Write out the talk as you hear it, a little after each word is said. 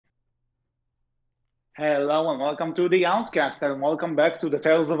Hello and welcome to the Outcast and welcome back to the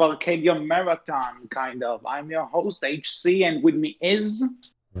Tales of Arcadia Marathon, kind of. I'm your host, HC, and with me is...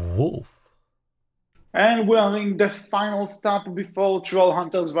 Wolf. And we are in the final stop before Troll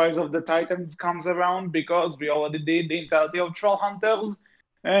Hunters Rise of the Titans comes around because we already did the entirety of Troll Hunters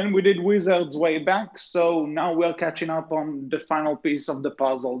and we did Wizards way back, so now we're catching up on the final piece of the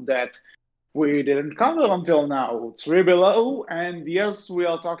puzzle that we didn't cover until now. 3Below, and yes, we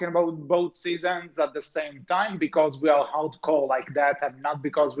are talking about both seasons at the same time because we are hardcore like that and not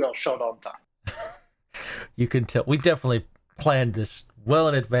because we are short on time. You can tell we definitely planned this well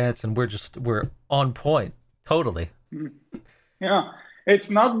in advance, and we're on point totally Yeah, it's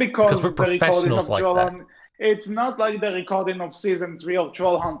not because we're because the recording professionals of like that. It's not like the recording of season 3 of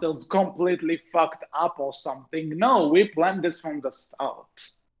Troll Hunters completely fucked up or something. No, we planned this from the start.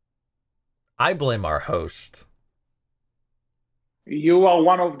 I blame our host. You are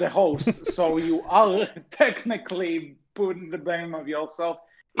one of the hosts, so you are technically putting the blame of yourself,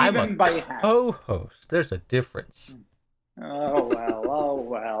 I'm a even by half. co-host. There's a difference. Oh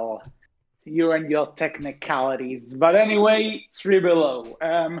well. You and your technicalities. But anyway, 3Below.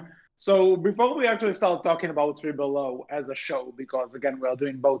 So before we actually start talking about 3Below as a show, because again we are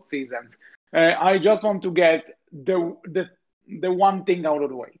doing both seasons, I just want to get the one thing out of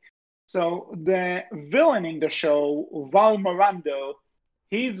the way. So the villain in the show, Val Morando,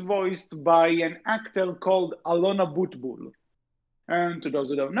 he's voiced by an actor called Alona Butbul. And to those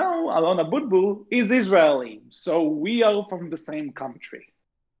who don't know, Alona Butbul is Israeli, so we are from the same country.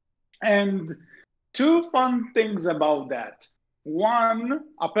 And two fun things about that. One,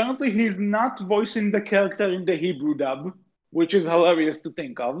 apparently he's not voicing the character in the Hebrew dub, which is hilarious to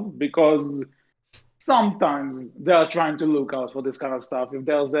think of because sometimes they're trying to look out for this kind of stuff. If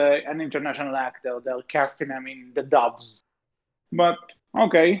there's an international actor, they're casting him in the dubs. But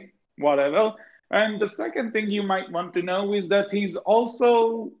okay, whatever. And the second thing you might want to know is that he's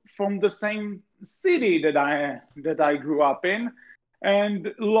also from the same city that I grew up in.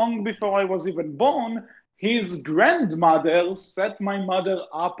 And long before I was even born, his grandmother set my mother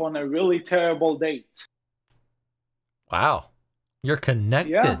up on a really terrible date. Wow, you're Yeah.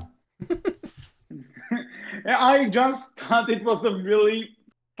 connected. I just thought it was a really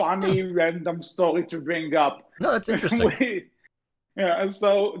Hmm. funny random story to bring up. No, that's interesting. Yeah,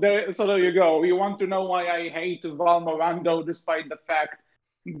 so there you go. You want to know why I hate Val Morando despite the fact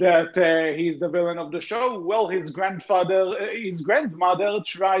that he's the villain of the show? Well, his grandmother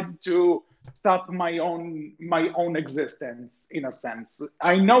tried to stop my own existence in a sense.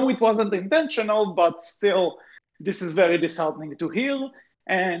 I know it wasn't intentional, but still, this is very disheartening to hear.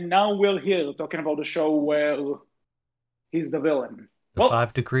 And now we're here talking about the show where he's the villain. The Well,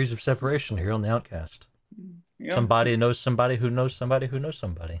 5 degrees of separation here on the Outcast. yeah, Somebody knows somebody who knows somebody who knows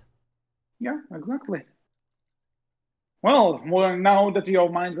somebody. yeah, exactly. Well, now that your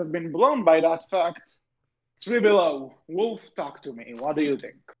minds have been blown by that fact, 3Below, Wolf, talk to me. What do you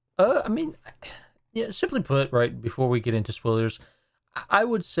think? I mean, yeah. Simply put, right before we get into spoilers, I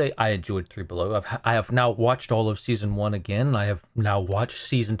would say I enjoyed 3 Below. I have now watched all of season 1 again. I have now watched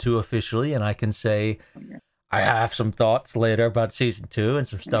season 2 officially, and I can say I have some thoughts later about season 2 and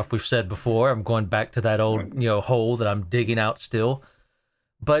some stuff we've said before. I'm going back to that old hole that I'm digging out still.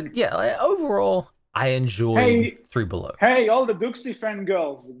 But yeah, overall, I enjoyed Hey, 3 Below. hey, all the Duxie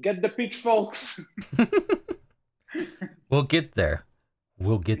fangirls, get the pitchforks. We'll get there.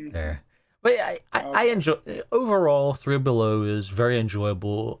 We'll get there. But I Okay. enjoy overall 3 Below is very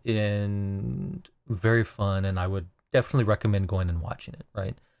enjoyable and very fun, and I would definitely recommend going and watching it.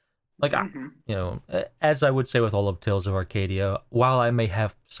 Right, like Hmm. as I would say with all of Tales of Arcadia, while I may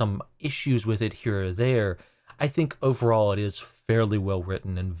have some issues with it here or there, I think overall it is fairly well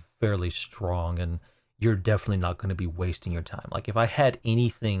written and fairly strong, and you're definitely not going to be wasting your time. Like if I had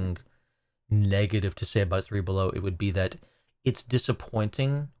anything negative to say about 3 Below, it would be that it's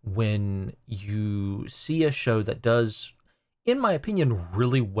disappointing when you see a show that does, in my opinion,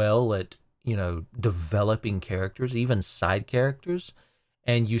 really well at, developing characters, even side characters,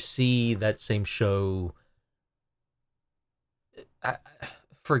 and you see that same show uh,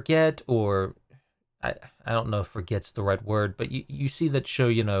 forget or I, I don't know if forget's the right word, but you see that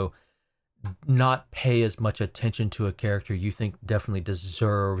show, not pay as much attention to a character you think definitely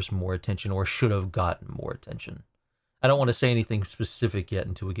deserves more attention or should have gotten more attention. I don't want to say anything specific yet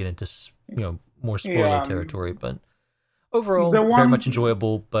until we get into more spoiler Yeah, territory, but the overall very much one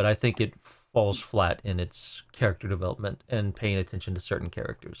enjoyable. But I think it falls flat in its character development and paying attention to certain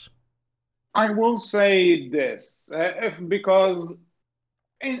characters. I will say this because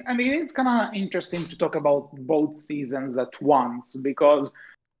and it is kind of interesting to talk about both seasons at once because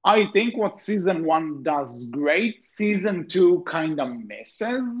I think what season one does great, season two kind of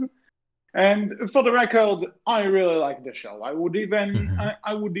misses. And for the record, I really like the show. Hmm.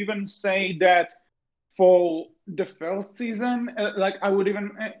 I would even say that for the first season, like I would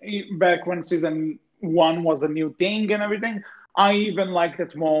even back when season one was a new thing and everything, I even liked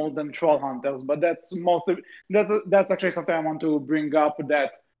it more than Troll Hunters. But that's actually something I want to bring up.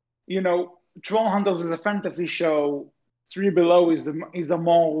 That Troll Hunters is a fantasy show. 3Below is a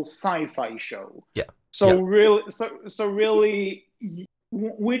more sci-fi show. Yeah. So Yeah. really, really,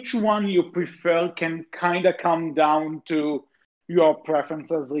 which one you prefer can kind of come down to your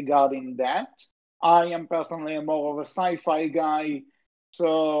preferences regarding that. I am personally more of a sci-fi guy,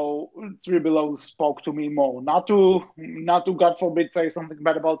 so 3Below spoke to me more. Not to God forbid say something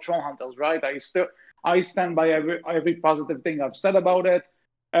bad about Troll Hunters, right? I stand by every positive thing I've said about it,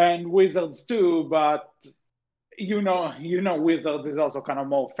 and Wizards too. But Wizards is also kind of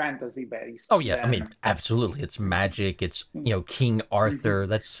more fantasy based Oh yeah, I mean, than. absolutely. It's magic. It's, King Arthur. Mhm.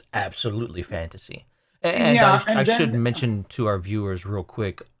 That's absolutely fantasy. And I Yeah, I and should then mention to our viewers real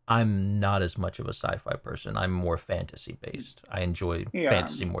quick, I'm not as much of a sci-fi person. I'm more fantasy based. I enjoy yeah.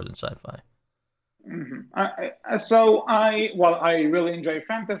 fantasy more than sci-fi. I really enjoy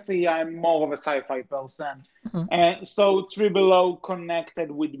fantasy. I'm more of a sci-fi person, Mhm. and so 3Below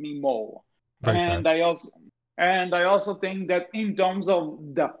connected with me more. Very fair. And I also think that in terms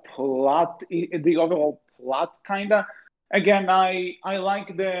of the plot, the overall plot, kinda. Again, I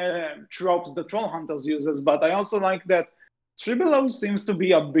like the tropes the Troll Hunters uses, but I also like that 3Below seems to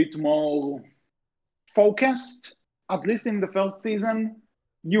be a bit more focused, at least in the first season.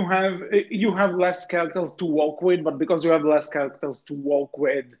 You have less characters to work with, but because you have less characters to work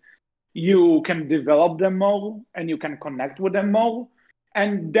with, you can develop them more and you can connect with them more.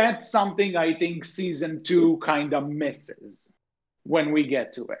 And that's something I think season two kind of misses when we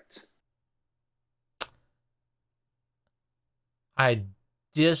get to it. I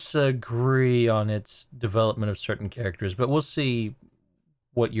disagree on its development of certain characters, but we'll see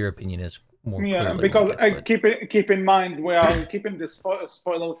what your opinion is more Yeah, clearly when we because get to it. keep in mind we are keeping this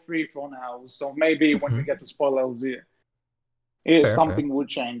spoiler free for now. So maybe when we Mhm. get to spoilers, is Fair, fair. something would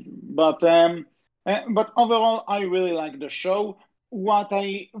change. But overall, I really like the show. But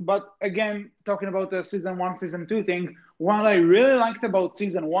again, talking about the season one, season two thing, what I really liked about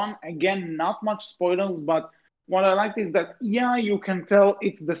season one, again, not much spoilers, but what I liked is that yeah, you can tell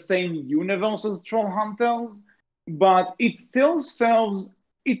it's the same universe as Troll Hunters, but it still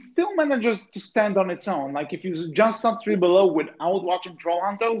manages to stand on its own. Like if you just saw Three Below without watching Troll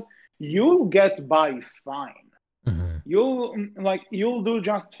Hunters, you'll get by fine. Hmm. You'll do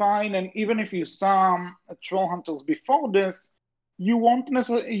just fine. And even if you saw Troll Hunters before this, you won't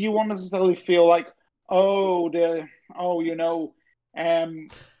necessarily feel like, oh the oh um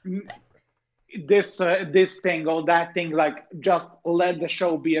this thing or that thing, like just let the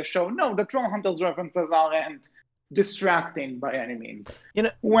show be a show. No, the Troll Hunters references aren't distracting by any means. You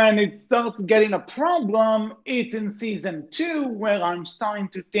know, When it starts getting a problem, it's in season two where I'm starting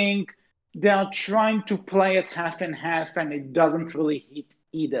to think they are trying to play it half and half, and it doesn't really hit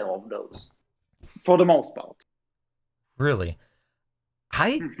either of those for the most part. really,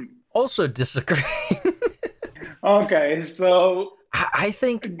 I also disagree. Okay, so I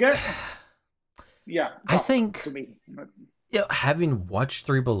think, get yeah, I talk think, to me. having watched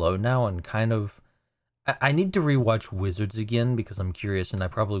Three Below now and kind of, I need to rewatch Wizards again because I'm curious, and I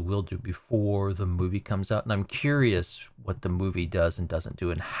probably will do before the movie comes out. And I'm curious what the movie does and doesn't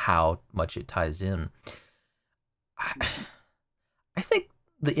do and how much it ties in. I, I think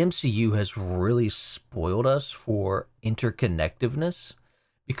the MCU has really spoiled us for interconnectiveness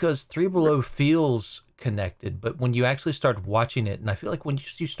because Three Below feels connected, but when you actually start watching it, and I feel like when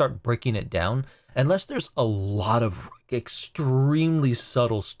you start breaking it down, unless there's a lot of extremely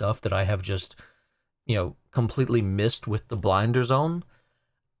subtle stuff that I have just, completely missed with the blinders on,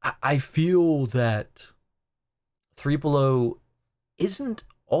 I feel that Three Below isn't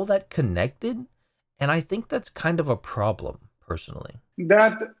all that connected, and I think that's kind of a problem, personally.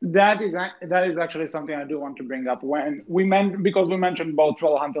 That is actually something I do want to bring up when because we mentioned both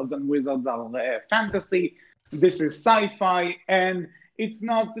Troll Hunters and Wizards are fantasy. This is sci-fi, and it's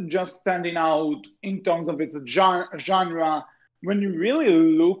not just standing out in terms of its genre. When you really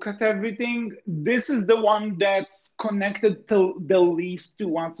look at everything, this is the one that's connected to the least to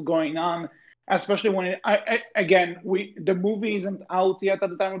what's going on. Especially when again, the movie isn't out yet at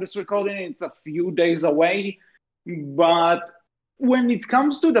the time of this recording. It's a few days away, but when it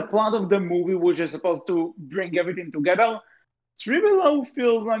comes to the plot of the movie, which is supposed to bring everything together, Below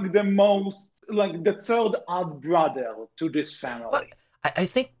feels like the third odd brother to this But family. I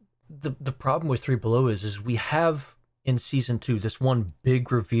think the problem with Three Below is we have in season 2 this one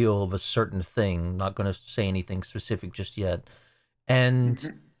big reveal of a certain thing. Not going to say anything specific just yet, and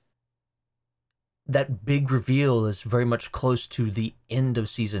Mhm. that big reveal is very much close to the end of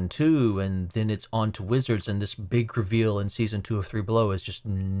season 2, and then it's on to Wizards, and this big reveal in season 2 of Three Below is just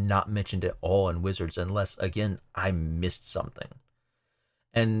not mentioned at all in Wizards, unless again I missed something.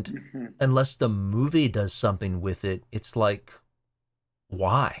 And Mhm. unless the movie does something with it, it's like,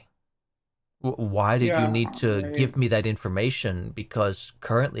 why? Why did you Yeah, need to give me that information? Because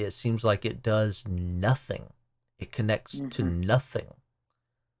currently it seems like it does nothing. It connects to mhm. nothing.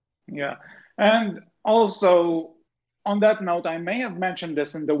 Yeah. And also, on that note, I may have mentioned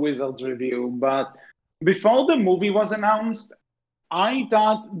this in the Wizards review, but before the movie was announced, I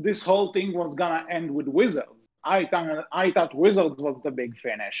thought this whole thing was gonna end with Wizards. I thought Wizards was the big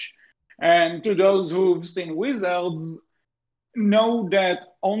finish. And to those who've seen Wizards, know that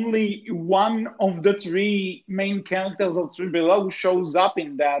only one of the three main characters of Three Below shows up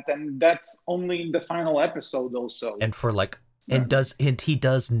in that, and that's only in the final episode also. And for like, So, and he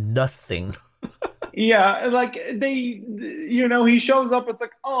does nothing. yeah, like he shows up. It's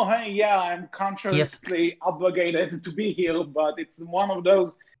like, oh, hey, yeah, I'm Yes, contractually obligated to be here, but it's one of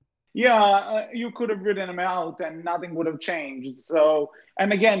those. Yeah, you could have written him out, and nothing would have changed. So,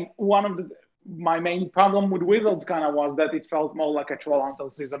 and again, one of my main problem with Wizards kind of was that it felt more like a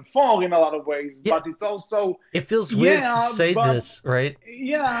Trollhunter season 4 in a lot of ways, yeah. but it's also, It feels weird to yeah, say but this, right?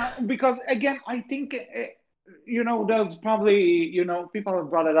 yeah, because again, I think there's probably people have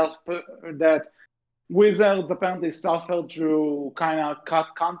brought it up that Wizards apparently suffered through kind of cut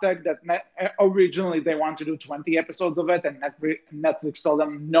contact that originally they wanted to do 20 episodes of it, and Netflix told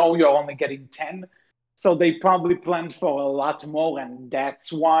them, no, you're only getting 10. So they probably planned for a lot more, and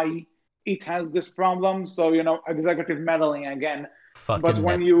that's why it has this problem. So, executive meddling again. But Fucking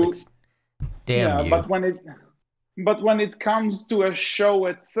when Netflix. Damn yeah, you. but when it comes to a show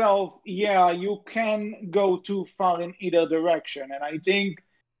itself, yeah, you can go too far in either direction. And I think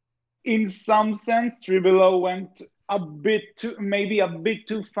in some sense, Tribolo went maybe a bit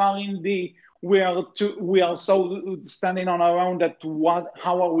too far in the we are so standing on our own that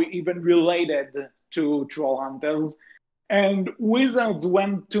how are we even related to troll hunters? And Wizards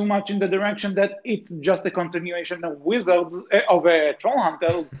went too much in the direction that it's just a continuation of Wizards of troll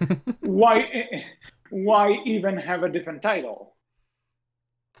hunters. Why even have a different title?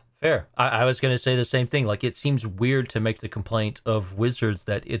 Fair. I was going to say the same thing. Like, it seems weird to make the complaint of Wizards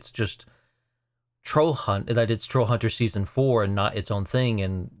that it's just that it's Troll Hunter season 4 and not its own thing,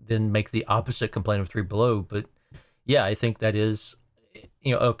 and then make the opposite complaint of Three Below. But yeah, I think that is,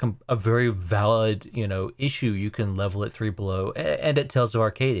 a very valid, issue you can level at Three Below and at Tales of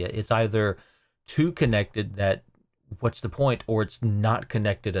Arcadia. It's either too connected that what's the point, or it's not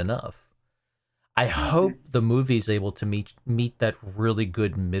connected enough. I hope Mhm. the movie's able to meet that really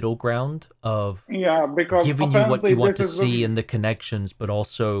good middle ground of Yeah, because giving you what apparently you want this to is see in the connections, but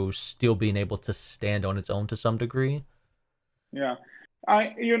also still being able to stand on its own to some degree. yeah.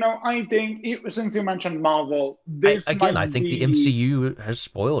 I think since you mentioned Marvel, this I might think the be MCU has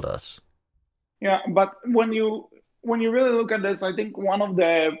spoiled us. yeah. But when you really look at this, I think one of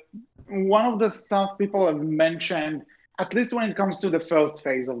the stuff people have mentioned, at least when it comes to the first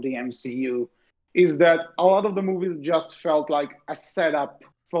phase of the MCU, is that a lot of the movies just felt like a setup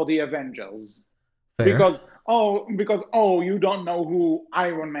for the Avengers. Fair. Because you don't know who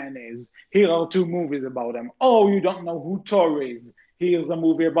Iron Man is. Here are two movies about him. Oh, you don't know who Thor is. Here's a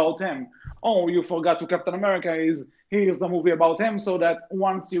movie about him. Oh, you forgot who Captain America is. Here's a movie about him. So that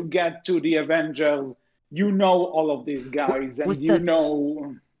once you get to the Avengers, you know all of these guys, and With you that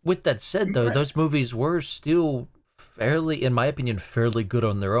know, with that said, though, those movies were still fairly, in my opinion, fairly good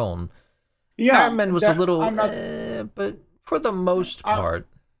on their own. Iron yeah. Man was a That little, I'm not. but for the most Uh, part,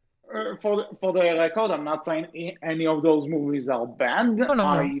 for the record, I'm not saying any of those movies are bad. no, no,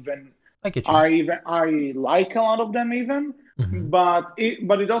 I no, even I get you. I like a lot of them even, Hmm. but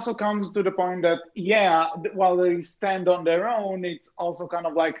it also comes to the point that yeah, while they stand on their own, it's also kind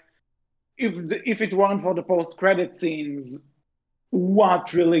of like if it weren't for the post credit scenes,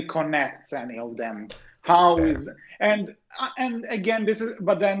 what really connects any of them? How Fair. is and again this is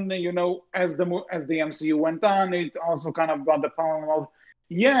but then as the MCU went on, it also kind of got the problem of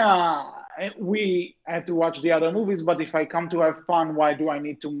yeah, we had to watch the other movies, but if I come to have fun, why do I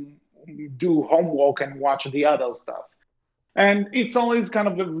need to do homework and watch the other stuff? And it's always kind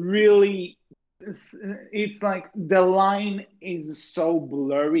of a really it's like the line is so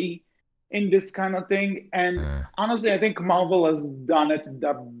blurry in this kind of thing. And honestly, I think Marvel has done it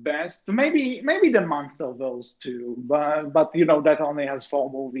the best. Maybe the Monsterverse too, but that only has 4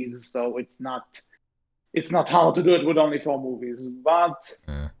 movies, so it's not hard to do it with only 4 movies. But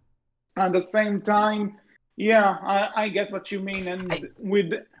at the same time, yeah, I get what you mean. And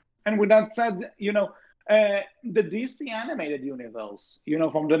with that said, the DC animated universe,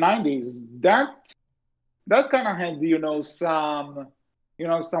 from the 90s, that kind of had,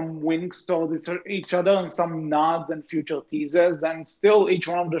 some winks towards each other and some nods and future teasers, and still each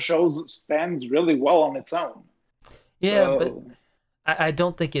one of the shows stands really well on its own. Yeah, but I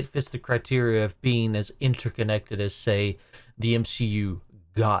don't think it fits the criteria of being as interconnected as, say, the MCU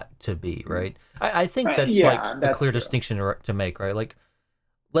got to be, right? I think that's a clear distinction to make, right? Like,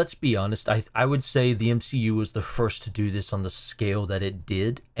 let's be honest, I would say the MCU was the first to do this on the scale that it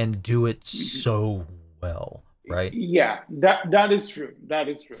did and do it so well, right? Yeah, that is true. That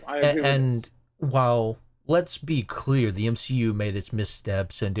is true. I agree with this. While, let's be clear, the MCU made its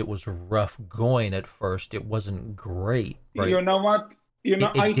missteps and it was rough going at first, it wasn't great, right? You know what?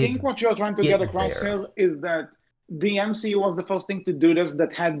 I think what you're trying to get across here is that the MCU was the first thing to do this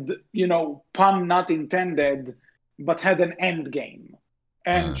that had, pun not intended, but had an end game.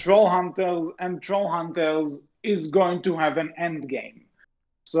 And Troll Hunters is going to have an end game.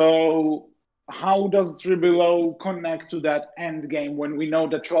 So how does 3Below connect to that end game when we know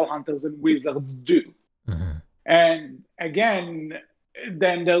that Troll Hunters and Wizards do? And again,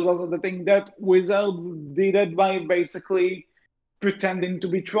 then there's also the thing that Wizards did it by basically pretending to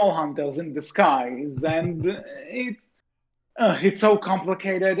be Troll Hunters in disguise, and it's so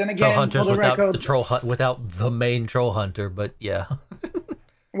complicated. And again, Troll Hunters for the without record, without the main Troll Hunter, but yeah.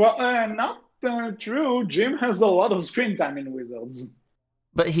 Well, not true. Jim has a lot of screen time in Wizards.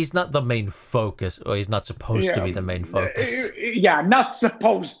 But he's not the main focus, or he's not supposed to be the main focus. Yeah, not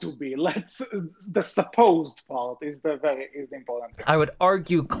supposed to be. The supposed part is the important thing. I would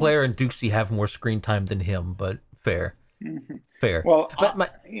argue Claire and Duxie have more screen time than him, but fair. Fair. Well, but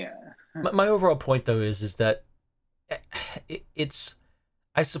my overall point though is that it's,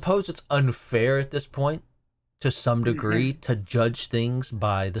 I suppose it's unfair at this point to some degree to judge things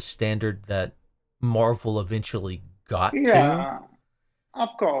by the standard that Marvel eventually got to.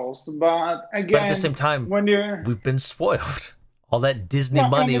 Of course, but again, but at the same time, we've been spoiled. All that Disney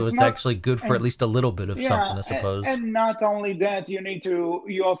money was actually good for at least a little bit of something, I suppose. And not only that,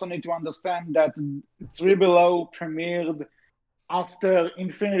 you also need to understand that 3Below premiered after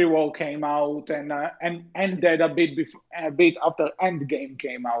Infinity War came out and ended a bit after Endgame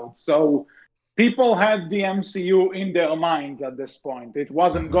came out. So people had the MCU in their minds at this point. It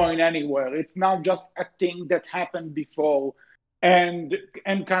wasn't going anywhere. It's not just a thing that happened before and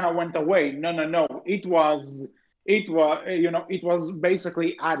kind of went away. No. It was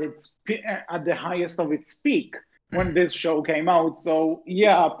basically at the highest of its peak when this show came out. So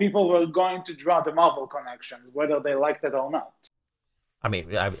yeah, people were going to draw the Marvel connections, whether they liked it or not. I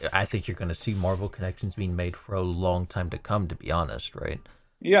mean, I think you're going to see Marvel connections being made for a long time to come, to be honest, right?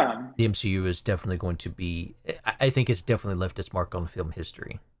 Yeah. The MCU is definitely going to be, I think it's definitely left its mark on film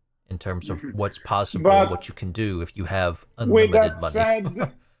history in terms of what's possible and what you can do if you have unlimited money.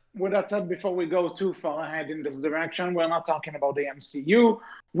 With that said, before we go too far ahead in this direction, we're not talking about the MCU.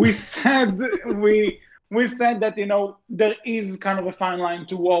 We said that there is kind of a fine line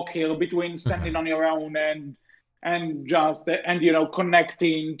to walk here between standing on your own and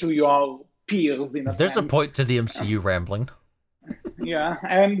connecting to your peers in a sense. There's a point to the MCU rambling. Yeah,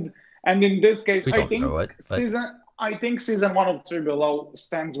 and in this case, I think season 1 of 3Below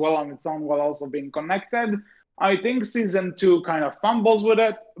stands well on its own while also being connected. I think season 2 kind of fumbles with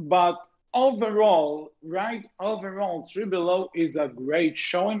it, but overall, 3Below is a great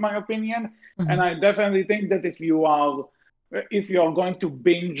show in my opinion, and I definitely think that if you are going to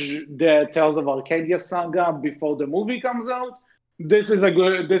binge the Tales of Arcadia saga before the movie comes out, this is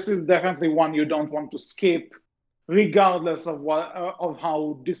definitely one you don't want to skip, regardless of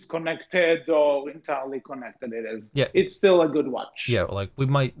how disconnected or entirely connected it is. Yeah, it's still a good watch. Yeah, like we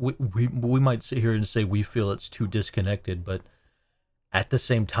might sit here and say we feel it's too disconnected, but at the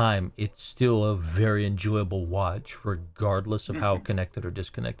same time, it's still a very enjoyable watch, regardless of how connected or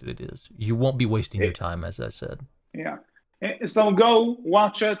disconnected it is. You won't be wasting your time, as I said. Yeah. So go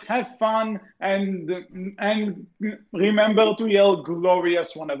watch it, have fun, and remember to yell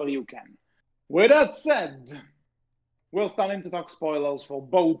glorious whenever you can. With that said, we're starting to talk spoilers for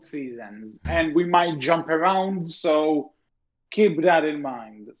both seasons, and we might jump around, so keep that in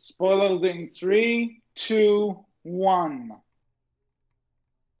mind. Spoilers in 3, 2, 1.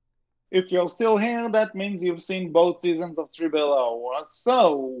 If you're still here, that means you've seen both seasons of 3Below.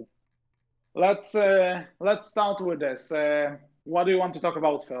 So, let's start with this. What do you want to talk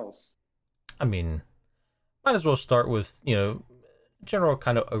about first? I mean, might as well start with, general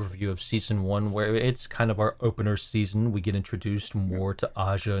kind of overview of season one, where it's kind of our opener season. We get introduced more to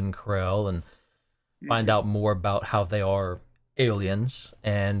Aja and Krell and find Mhm. out more about how they are aliens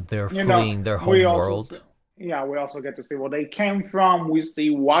and they're You know, fleeing their we home also world. yeah, we also get to see where they came from. We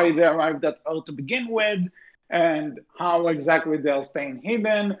see why they arrived at Earth to begin with, and how exactly they're staying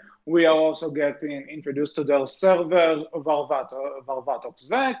hidden. We are also getting introduced to their server, Varvatox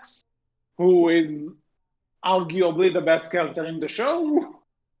Vex, who is arguably the best character in the show.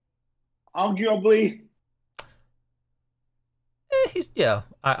 Arguably, Yeah,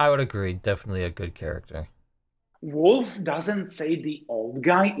 I would agree. Definitely a good character. Wolf doesn't say the old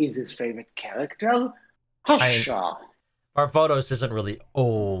guy is his favorite character. I Husha. Barbados isn't really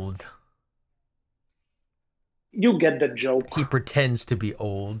old. You get the He joke. pretends to be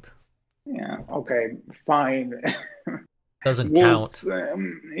old. Yeah, okay, fine. Doesn't Wolves,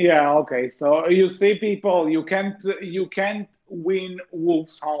 count. yeah, okay. So you see, people, you can't win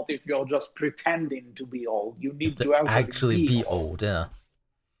Wolf's heart if you're just pretending to be old. You You have need to to actually actually be be old. old, yeah.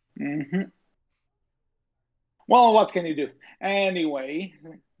 Hmm. Well, what can you do? Anyway,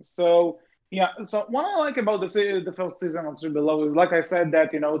 so yeah, so what I like about the first season of 3Below is, like I said,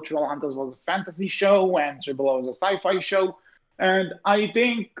 that Troll Hunters was a fantasy show and 3Below is a sci-fi show, and I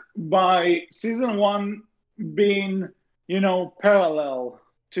think by season one being parallel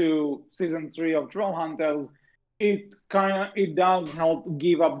to season three of Troll Hunters, it does help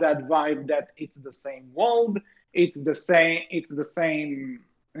give up that vibe that it's the same world, it's the same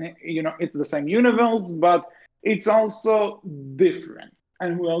universe, but it's also different.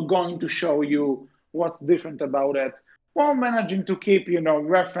 And we're going to show you what's different about it while managing to keep,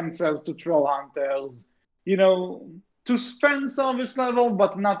 references to Troll Hunters, to fan service level,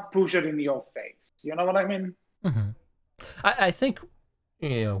 but not push it in your face. You know what I mean? Hmm. I think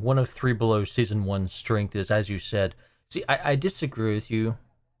one of 3 Below season one's strength is, as you said. See, I disagree with you.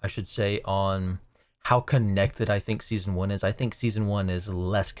 I should say on how connected I think season one is. I think season one is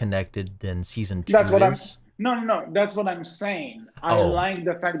less connected than season That's two what I'm. is. No, no, no. That's what I'm saying. I Oh, like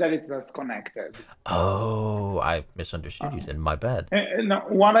the fact that it's less connected. oh, I misunderstood you then. My bad. No,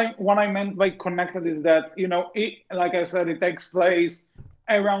 what I meant by connected is that like I said, it takes place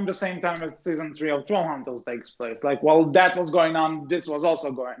around the same time as season three of Troll Hunters takes place. Like, while that was going on, this was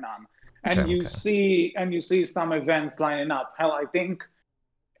also going on, Okay, and you okay. see some events lining up. Hell, I think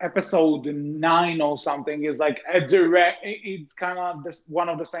episode 9 or something is like a direct. It's kind of this one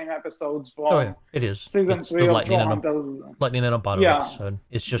of the same episodes Oh yeah, from it is. season It's the three of Troll Hunters. lightning in a bottle Yeah. episode.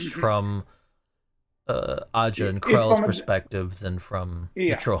 It's just Mhm. from Aja and It's Krell's from a perspective than from the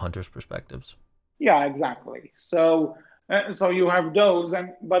yeah. Troll Hunters' perspectives. Yeah, exactly. So you have those,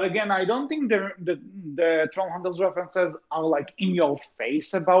 and but again, I don't think the Troll Hunters references are like in your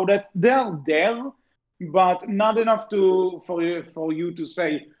face about it. They're there, but not enough for you to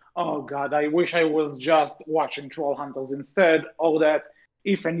say, "Oh God, I wish I was just watching Troll Hunters instead," or that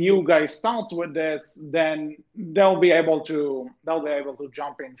if a new guy starts with this, then they'll be able to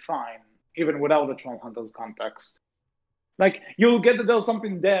jump in fine, even without the Troll Hunters context. Like, you'll get that there's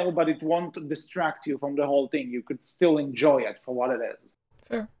something there, but it won't distract you from the whole thing. You could still enjoy it for what it is.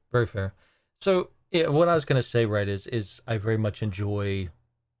 Fair, very fair. So yeah, what I was gonna say, right, is I very much enjoy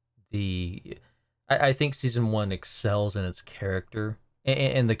the. I think season one excels in its character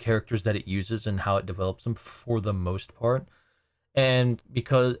and the characters that it uses and how it develops them for the most part. And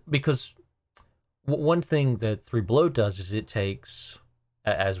because one thing that 3 Below does is it takes,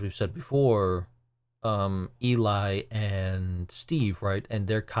 as we've said before, Eli and Steve, right, and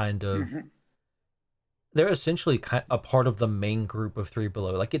Hmm. they're essentially a part of the main group of 3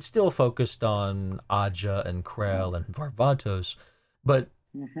 Below. Like, it's still focused on Aja and Krell and Varvatos, but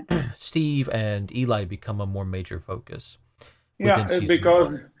Hmm. Steve and Eli become a more major focus Yeah, within season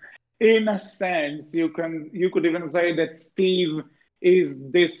because one. in a sense, you could even say that Steve is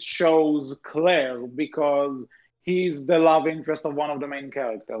this show's Claire because he's the love interest of one of the main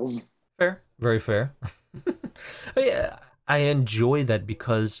characters. Fair, very fair. Yeah, I enjoy that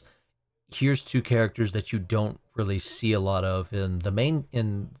because here's two characters that you don't really see a lot of in the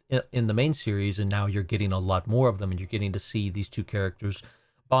main series, and now you're getting a lot more of them, and you're getting to see these two characters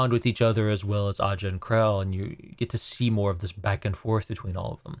bond with each other as well as Aja and Krell, and you get to see more of this back and forth between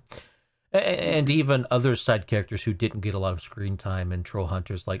all of them. And Hmm. even other side characters who didn't get a lot of screen time in Troll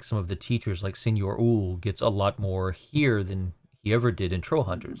Hunters, like some of the teachers, like Senor Ul, gets a lot more here than he ever did in Troll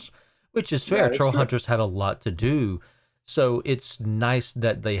Hunters, which is fair. That is Troll true. Hunters had a lot to do, so it's nice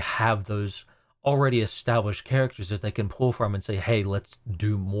that they have those already established characters that they can pull from and say, hey, let's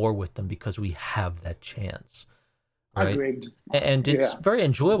do more with them because we have that chance, right? Agreed. And it's Yeah. very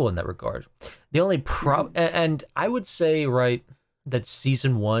enjoyable in that regard. The only and I would say, right, that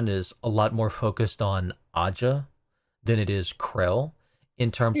season 1 is a lot more focused on Aja than it is Krell in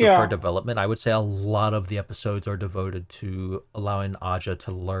terms of her Yeah. development. I would say a lot of the episodes are devoted to allowing Aja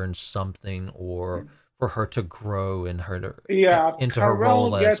to learn something or for her to grow in Yeah. into her role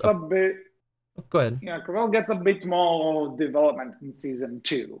Carell as gets a. a bit. Go ahead. Yeah, Carell gets a bit more development in season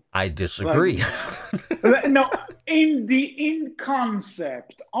 2. I Like, disagree. no, in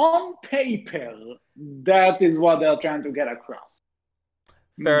concept, on paper, that is what they're trying to get across.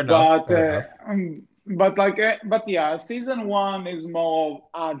 Fair enough. But Fair enough. but yeah, season 1 is more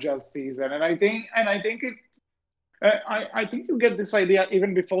of Aja's season, and I think it. I think you get this idea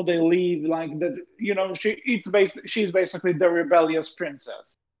even before they leave, like that. She's basically the rebellious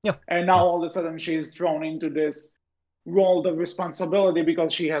princess, Yeah. and now all of a sudden she's thrown into this role of responsibility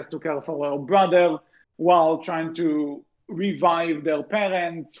because she has to care for her brother while trying to revive their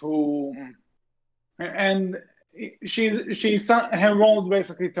parents who and her role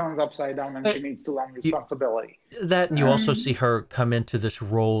basically turns upside down and Uh, she needs to learn you, responsibility. that and you also Um, see her come into this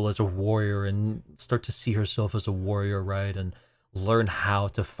role as a warrior and start to see herself as a warrior, right? And learn how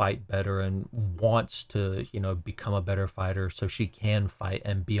to fight better and wants to, become a better fighter so she can fight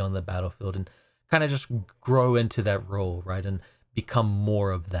and be on the battlefield and kind of just grow into that role, right? And become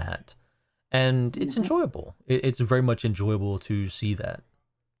more of that. And it's enjoyable. It's very much enjoyable to see that.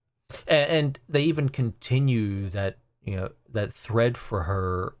 And they even continue that, that thread for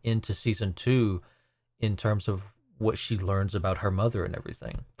her into season 2 in terms of what she learns about her mother and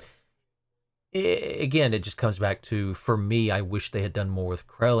everything. Again, it just comes back to, for me, I wish they had done more with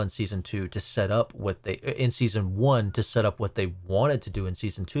Krell in season 2 to set up in season 1 to set up what they wanted to do in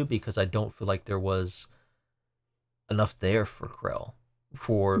season 2, because I don't feel like there was enough there for Krell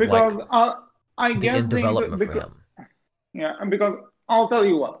for because I the guess end development for him. yeah, and because I'll tell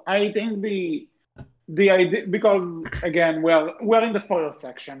you what, I think the idea, because again we're in the spoiler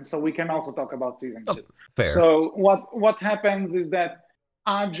section, so we can also talk about season 2. Fair. So what happens is that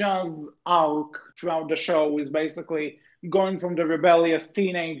Aja's arc throughout the show is basically going from the rebellious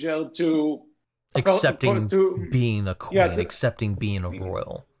teenager to accepting being a queen, yeah, accepting being a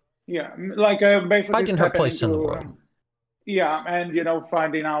royal. Yeah, like basically finding her place in the world. Yeah, and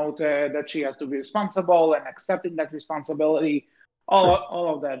finding out that she has to be responsible and accepting that responsibility,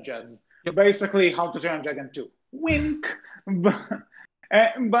 all of that jazz. Yep. Basically, How to Train a Dragon 2. Wink.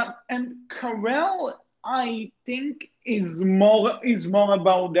 And Carell, I think, is more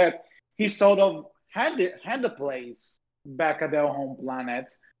about that he sort of had a place back at their home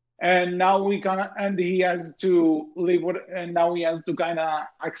planet, and now he has to live with, and now he has to kind of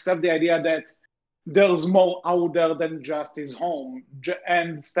accept the idea that there's more out there than just his home,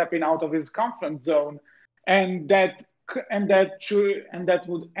 and stepping out of his comfort zone, and that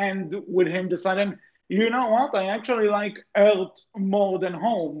would end with him deciding, you know what, I actually like Earth more than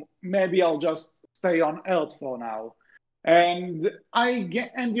home. Maybe I'll just stay on Earth for now. And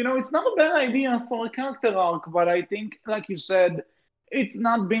it's not a bad idea for a character arc, but I think, like you said, it's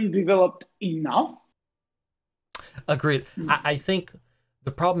not been developed enough. Agreed. I think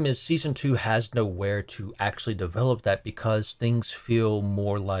the problem is season 2 has nowhere to actually develop that, because things feel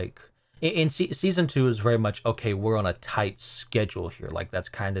more like season 2 is very much, okay, we're on a tight schedule here. Like, that's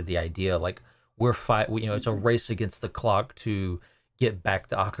kind of the idea. Like, it's a race against the clock to get back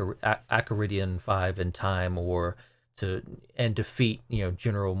to Acaridian 5 in time, or to defeat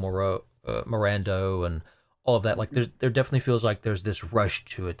General Morando and all of that. Like, there definitely feels like there's this rush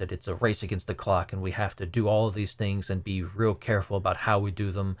to it, that it's a race against the clock and we have to do all of these things and be real careful about how we do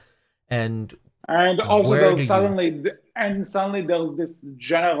them. And also suddenly there's this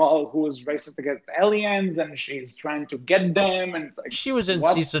general who is racist against aliens, and she's trying to get them, and it's like, she was in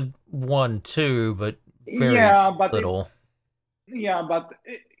season 1 too, but very little. But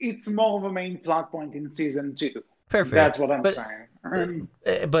it's more of a main plot point in season 2. Fair. That's what I'm saying.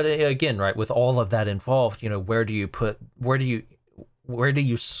 But again, right, with all of that involved, where do you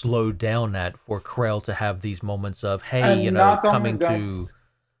slow down at for Krell to have these moments of, hey, coming to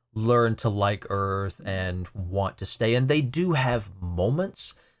learn to like Earth and want to stay? And they do have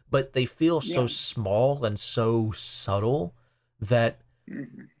moments, but they feel so small and so subtle that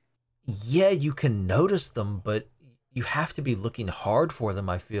you can notice them, but you have to be looking hard for them,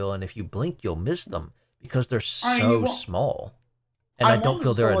 I feel, and if you blink, you'll miss them because they're so small. And I don't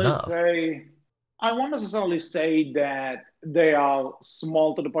feel they're enough. I won't necessarily say that they are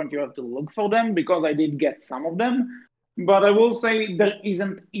small to the point you have to look for them, because I did get some of them. But I will say there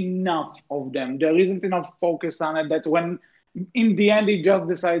isn't enough of them. There isn't enough focus on it that when in the end he just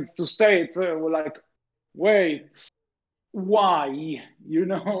decides to stay, it's like, wait, why? You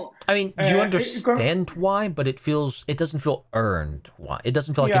know? I mean, you understand why, but it doesn't feel earned why. It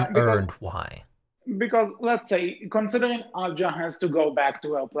doesn't feel like yeah, an earned why. because let's say, considering Aja has to go back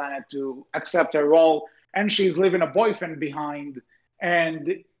to her planet to accept her role, and she's leaving a boyfriend behind, and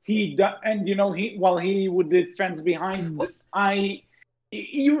and he while he with the fence behind, Well,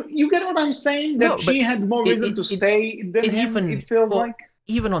 you get what I'm saying? no, That but she had more reason to stay than it him. even It feels well, like.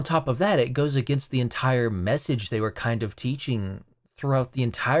 even on top of that, it goes against the entire message they were kind of teaching throughout the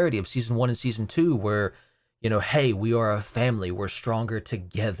entirety of season 1 and season 2, where, hey, we are a family, we're stronger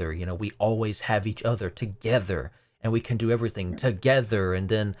together, we always have each other together, and we can do everything together. And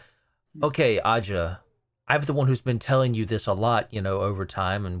then, okay, Aja, I'm the one who's been telling you this a lot, over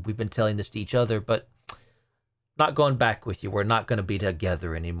time, and we've been telling this to each other, but not going back with you. We're not going to be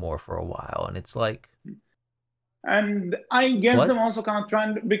together anymore for a while. And it's like, And I guess what? I'm also kind of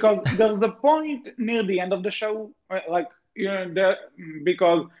trying, because there's the point near the end of the show, like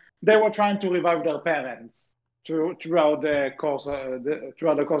because they were trying to revive their parents throughout the course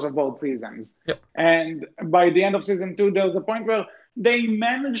of both seasons. Yep. And by the end of season 2, there's a point where they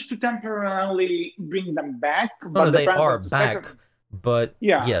managed to temporarily bring them back, but No, the they parents are have to back, but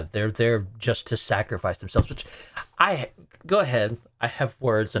yeah. they're there just to sacrifice themselves. Which, go ahead. I have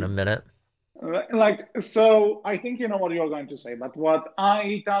words in a minute. Like, so I think you know what you're going to say, but what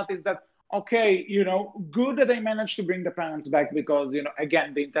I thought is that, okay, good that they managed to bring the parents back, because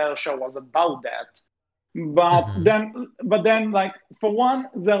again, the entire show was about that. But Mm-hmm. then, like, for one,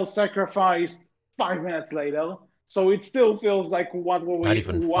 they're sacrificed 5 minutes later, so it still feels like, what were Not we?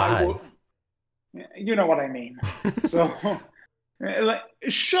 even Why were? 5. You know what I mean? So, like,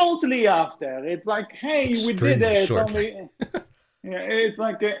 shortly after, it's like, hey, we did Extremely it. short. Only. Yeah, it's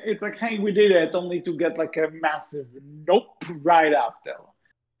like, hey, we did it, only to get like a massive nope right after.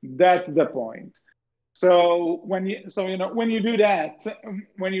 That's the point. So when you do that,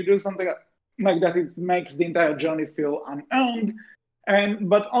 when you do something like that, it makes the entire journey feel unearned. And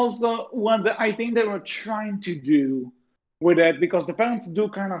but also, I think they were trying to do with it, because the parents do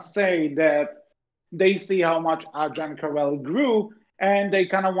kind of say that they see how much Arjan Carell grew, and they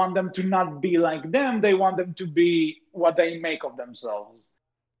kind of want them to not be like them. They want them to be what they make of themselves.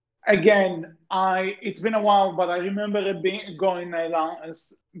 Again, it's been a while, but I remember it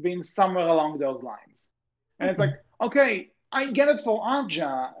being somewhere along those lines. And it's like, okay, I get it for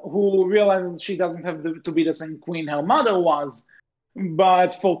Arja, who realizes she doesn't have to be the same queen her mother was.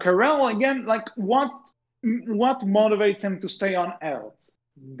 But for Carell, again, like, what motivates him to stay on Earth?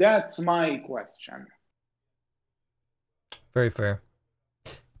 That's my question. Very fair.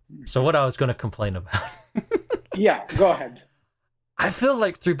 So what I was going to complain about. Yeah, go ahead. I feel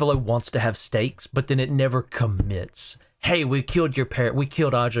like 3Below wants to have stakes, but then it never commits. Hey, we killed your parent. We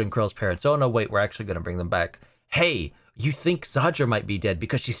killed Aja and Krell's parents. Oh no, wait, we're actually going to bring them back. Hey, you think Zaja might be dead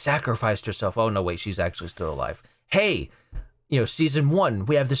because she sacrificed herself. Oh no, wait, she's actually still alive. Hey, season 1,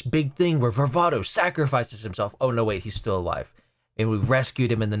 we have this big thing where Varvado sacrifices himself. Oh no, wait, he's still alive. And we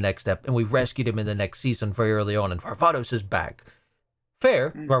rescued him in the next step, and we rescued him in the next season very early on, and Varvados is back.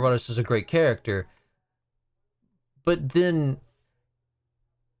 Fair, Varvados is a great character. But then,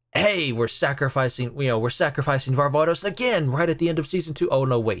 hey, we're sacrificing Varvados again right at the end of season 2. Oh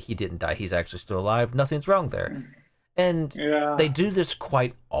no, wait, he didn't die. He's actually still alive. Nothing's wrong there. And they do this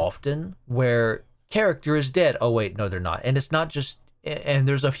quite often, where character is dead. Oh wait, no, they're not. And it's not just. And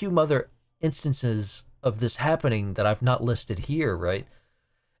there's a few other instances of this happening that I've not listed here, right?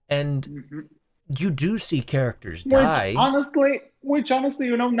 And you do see characters die. Which honestly,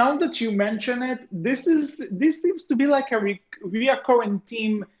 now that you mention it, this seems to be like a recurring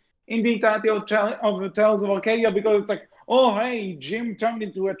theme in the entirety of Tales of Arcadia, because it's like, oh hey, Jim turned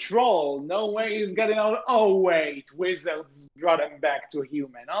into a troll. No way he's getting out. Oh wait, wizards brought him back to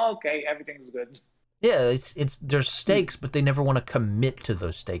human. Okay, everything's good. Yeah, it's there's stakes, but they never want to commit to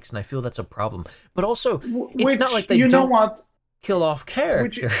those stakes, and I feel that's a problem. But also, it's not like they don't kill off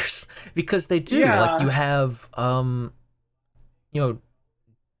characters, because they do. Yeah. Like, you have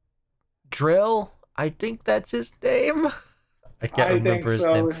Drill, I think that's his name. I can't remember his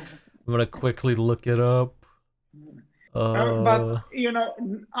name. I'm gonna quickly look it up. But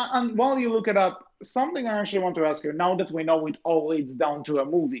and while you look it up, something I actually want to ask you, now that we know it all leads down to a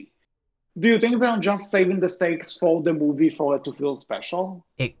movie, do you think they're just saving the stakes for the movie for it to feel special?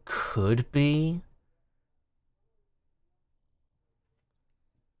 It could be.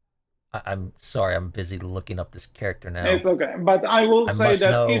 I'm sorry, I'm busy looking up this character now. It's okay, but I will say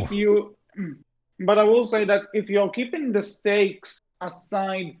that But I will say that if you're keeping the stakes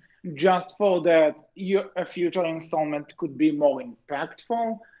aside just for that, a future installment could be more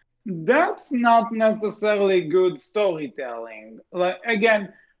impactful. That's not necessarily good storytelling. Like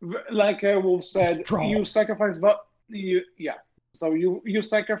again, like Wolf said, Withdrawal. you sacrifice, but yeah. So you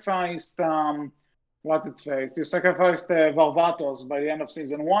sacrificed what's its face? You sacrificed Valvatos by the end of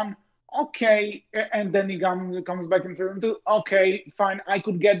season one. Okay, and then he comes back in season two. Okay, fine, I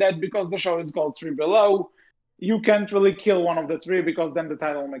could get that because the show is called 3Below. You can't really kill one of the three because then the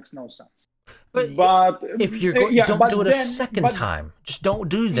title makes no sense. But But if you're going, yeah, don't do but it a then, second but time. Just don't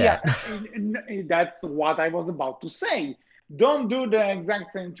do yeah, that. that's what I was about to say. Don't do the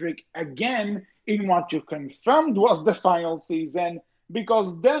exact same trick again in what you confirmed was the final season,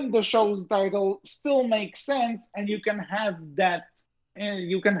 because then the show's title still makes sense, and you can have that.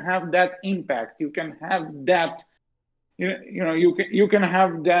 You can have that impact. You can have that. You can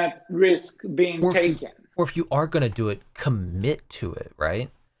have that risk being or if you taken. or if you are going to do it, commit to it, right?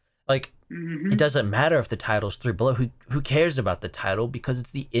 Like, it Hmm. doesn't matter if the title's 3Below. Who cares about the title, because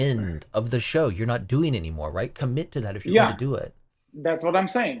it's the end of the show. You're not doing anymore, right? Commit to that if you're going to Yeah, do it. that's what I'm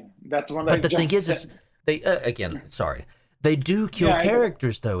saying. That's what I But the thing just is said. they again, sorry, they do kill Yeah.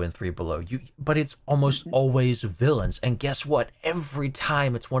 characters though in 3Below. But it's almost always villains. And guess what? Every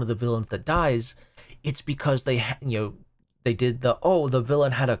time it's one of the villains that dies, it's because they did the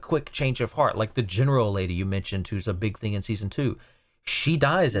villain had a quick change of heart, like the general lady you mentioned, who's a big thing in season 2. She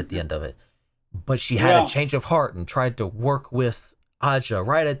dies at the end of it, but she had a Yeah. change of heart and tried to work with Aja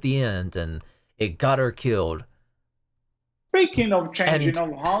right at the end, and it got her killed. Speaking of changing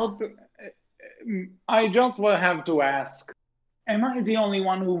And of heart, I just will have to ask: am I the only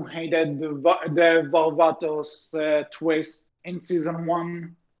one who hated the Valvatos twist in season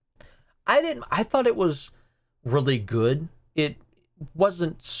one? I thought it was really good. It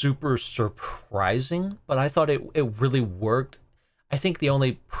wasn't super surprising, but I thought it really worked. I think the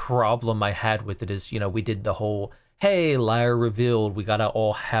only problem I had with it is, we did the whole, hey, liar revealed, we gotta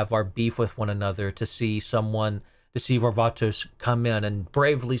all have our beef with one another to see Varvatos come in and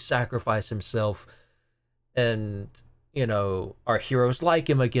bravely sacrifice himself, and, our heroes like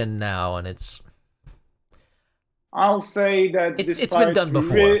him again now, and I'll say that it's been despite done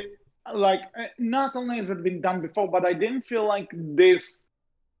before. not only has it been done before, but I didn't feel like this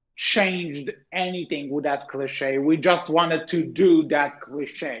changed anything with that cliche. We just wanted to do that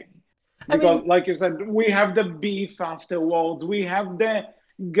cliche. I Because, mean, like you said, we have the beef afterwards. We have the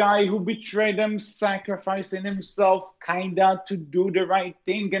guy who betrayed them, sacrificing himself, kinda to do the right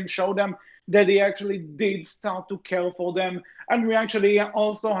thing and show them that he actually did start to care for them. And we actually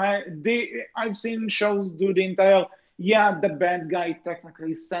also had I've seen shows do the entire, yeah, the bad guy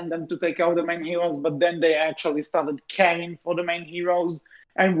technically sent them to take out the main heroes, but then they actually started caring for the main heroes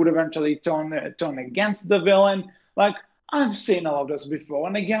and would eventually turn against the villain. Like, I've seen all of this before,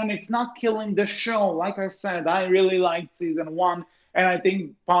 and again, it's not killing the show. Like I said, I really liked season one, and I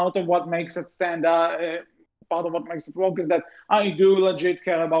think part of what makes it stand out, part of what makes it work is that I do legit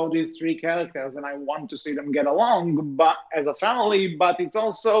care about these three characters, and I want to see them get along, but as a family. But it's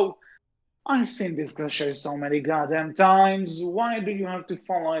also, I've seen this cliche so many goddamn times. Why do you have to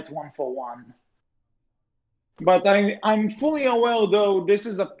follow it one for one? But I'm fully aware, though, this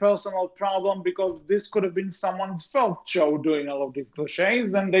is a personal problem because this could have been someone's first show doing all of these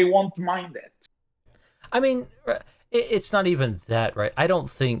cliches and they won't mind it. I mean, it's not even that, right? I don't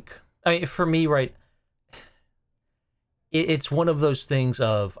think. I mean, for me, right, it's one of those things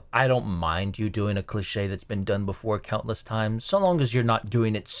of, I don't mind you doing a cliche that's been done before countless times, so long as you're not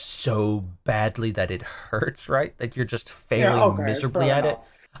doing it so badly that it hurts, right? That you're just Yeah, failing okay, miserably fair at it. enough.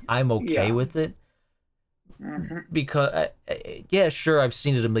 I'm okay Yeah. with it, Hmm. because, yeah, sure, I've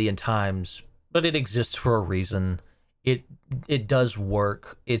seen it a million times, but it exists for a reason. It it does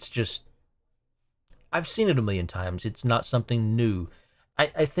work. It's just, I've seen it a million times. It's not something new.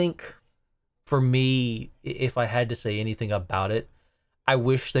 I think, for me, if I had to say anything about it, I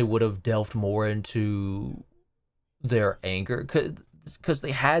wish they would have delved more into their anger, because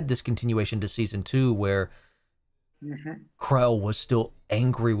they had this continuation to season 2 where Hmm. Krell was still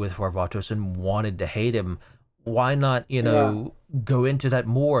angry with Varvatos and wanted to hate him. Why not, Yeah, go into that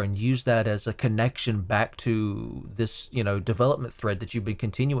more and use that as a connection back to this, development thread that you've been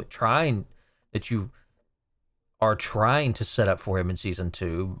that you are trying to set up for him in season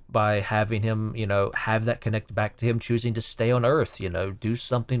 2, by having him, have that connect back to him choosing to stay on Earth. Do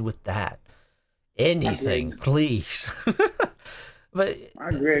something with that. Anything, agreed. please. But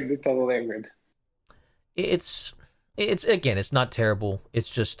Agreed, totally agreed. it's again, it's not terrible. It's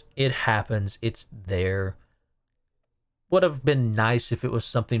just, it happens. It's there. would have been nice if it was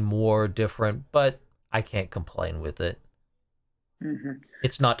something more different, but I can't complain with it. Mm-hmm.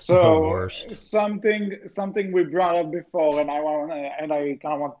 It's not the So worst. something we brought up before, and I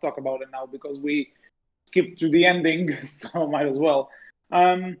kind of want to talk about it now because we skipped to the ending, so might as well.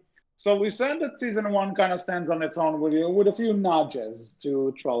 Um, so we said that season one kind of stands on its own with a few nudges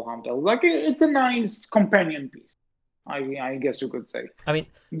to Troll Hunters. Like it's a nice companion piece, I guess you could say. I mean,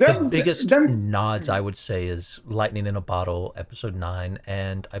 the Then biggest then nods I would say is Lightning in a Bottle, episode 9,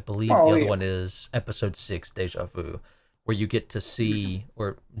 and I believe the oh other yeah. one is episode 6, Deja Vu, where you get to see,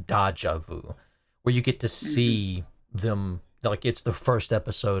 or Deja Vu, where you get to Hmm. see them, like it's the first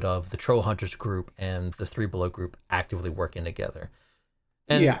episode of the Troll Hunters group and the 3Below group actively working together.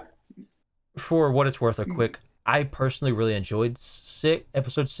 And Yeah. for what it's worth, I personally really enjoyed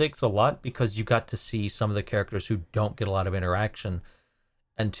episode 6 a lot because you got to see some of the characters who don't get a lot of interaction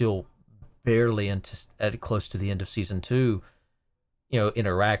until barely at close to the end of season 2,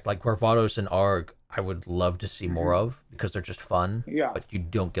 interact. Like Varvatos and Arg, I would love to see more Hmm. of because they're just fun, Yeah, but you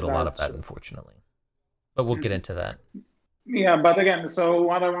don't get a lot of that's that, true. unfortunately. But we'll get Mhm. into that. Yeah, but again, so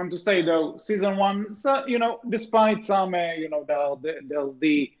what I want to say though, season one, so despite some, there's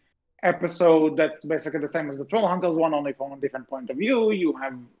the episode that's basically the same as the Troll Hunters one, only from a different point of view. You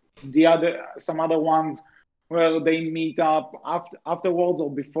have some other ones where they meet up afterwards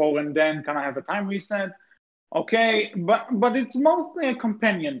or before, and then kind of have a time reset. Okay, but it's mostly a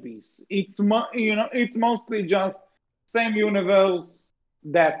companion piece. It's mostly just same universe.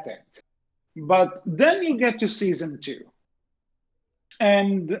 That's it. But then you get to season two.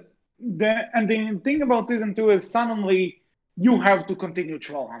 And the thing about season two is suddenly you have to continue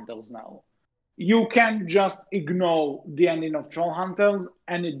Troll Hunters now. You can't just ignore the ending of Troll Hunters,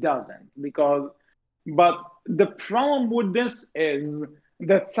 and it doesn't but the problem with this is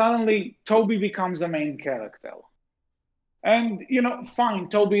that suddenly Toby becomes the main character. And fine,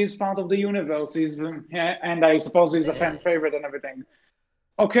 Toby is part of the universe. And I suppose he's a fan favorite and everything.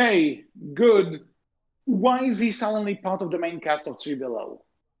 Okay, good. Why is he suddenly part of the main cast of 3Below?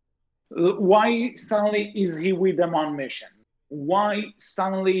 Why suddenly is he with them on mission? Why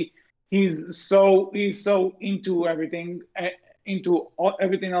suddenly he's so into everything,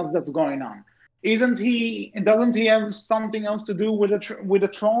 everything else that's going on? Isn't he? Doesn't he have something else to do with the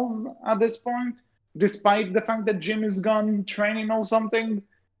trolls at this point? Despite the fact that Jim is gone training or something,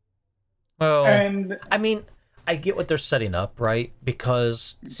 Well, and I mean, I get what they're setting up, right?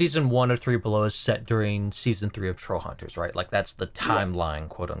 Because season 1 of 3Below is set during season 3 of Troll Hunters, right? Like that's the yes. timeline,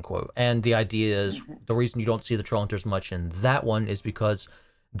 quote unquote. And the idea is the reason you don't see the Troll Hunters much in that one is because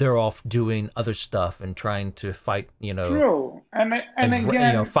they're off doing other stuff and trying to fight, True. And and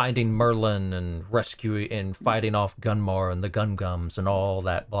again, finding Merlin and rescuing and fighting off Gunmar and the Gun Gums and all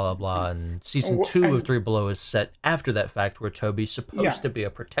that blah blah. And season 2 of and 3Below is set after that fact, where Toby's yeah, supposed to be a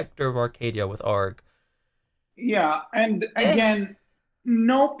protector of Arcadia with Arg. yeah, and again,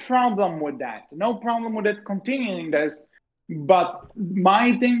 no problem with that. No problem with it continuing this. But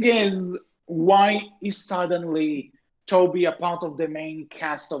my thing is, why is suddenly Toby a part of the main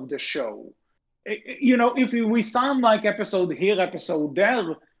cast of the show? If we sound like episode here, episode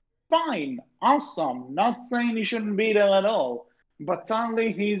there, fine, awesome. Not saying he shouldn't be there at all. But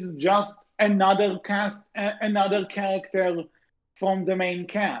suddenly he's just another character from the main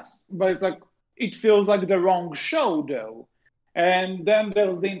cast. But it's like, it feels like the wrong show, though. And then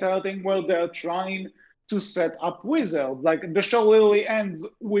there's the entire thing where they're trying to set up wizards. Like the show literally ends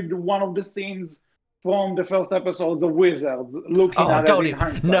with one of the scenes from the first episodes of Wizards looking Oh, at it don't in even.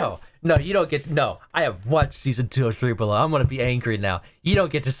 hindsight. No, you don't get. No, I have watched season 2 of 3Below. I'm gonna be angry now. You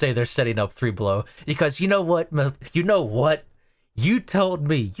don't get to say they're setting up 3Below because you know what? You know what? You told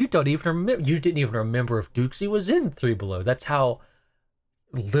me you don't even remember. You didn't even remember if Dukesy was in 3Below. That's how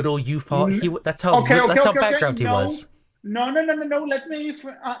little you thought he. That's how. Okay, okay, That's how okay, okay. background he No, was. no, no, no, no, no. Let me.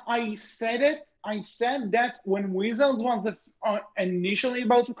 I said it. I said that when Wizards was initially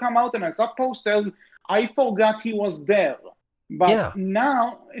about to come out, and I saw posters, I forgot he was there. But Yeah.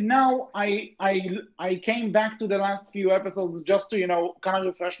 now I came back to the last few episodes just to kind of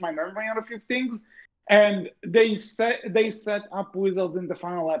refresh my memory on a few things, and they set up Wizards in the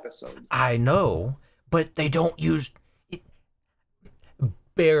final episode. I know, but they don't use it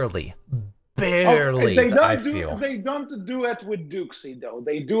barely. Oh, Barely, they I don't do feel. they don't do it with Dukesy though.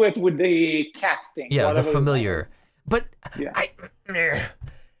 They do it with the cat thing, Yeah, the whatever his name is. familiar. But Yeah. I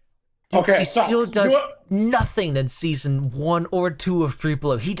Okay, Dukesy so still does nothing in season 1 or 2 of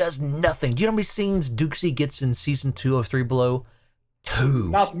 3Below. He does nothing. Do you know how many scenes Dukesy gets in season 2 of 3Below? Two.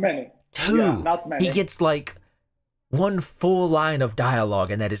 not many. Yeah, Two. not He many. gets like one full line of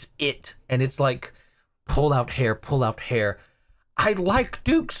dialogue, and that is it. And it's like, pull out hair, pull out hair. I like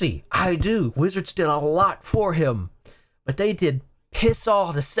Dukesy. I do. Wizards did a lot for him. But they did piss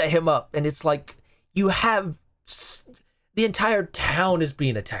all to set him up. And it's like, you have... The entire town is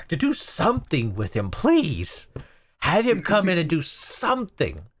being attacked. To do something with him, please. Have him come in and do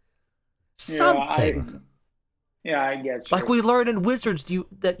something. Something. I get you. Like we learned in Wizards,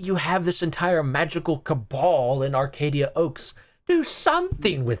 that you have this entire magical cabal in Arcadia Oaks. Do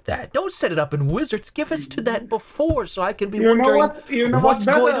something with that. Don't set it up in Wizards. Give us to that before so I can be wondering what's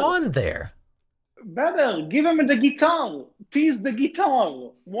going on there. Better. Give him the guitar. Tease the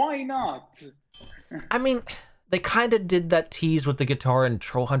guitar. Why not? I mean, they kind of did that tease with the guitar in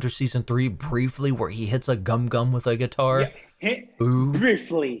Trollhunter Season 3 briefly, where he hits a gum with a guitar. Yeah.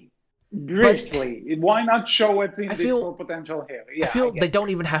 Briefly. Why not show it in its full potential here? Yeah, I feel they don't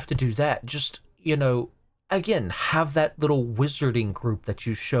even have to do that. Just, again, have that little wizarding group that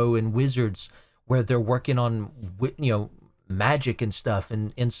you show in Wizards where they're working on, magic and stuff,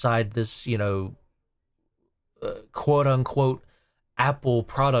 and inside this, quote unquote Apple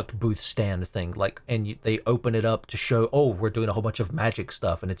product booth stand thing, and they open it up to show, oh, we're doing a whole bunch of magic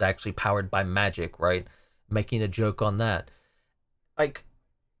stuff, and it's actually powered by magic, right? Making a joke on that.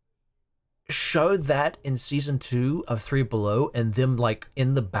 Show that in season 2 of 3Below, and them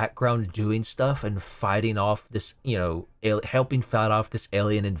in the background doing stuff and fighting off this, helping fight off this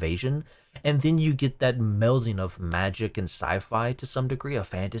alien invasion, and then you get that melding of magic and sci-fi to some degree, of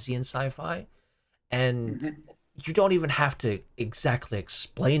fantasy and sci-fi, and you don't even have to exactly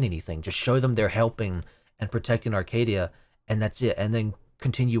explain anything. Just show them they're helping and protecting Arcadia, and that's it, and then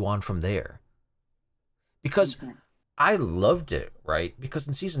continue on from there. Because I loved it, right? Because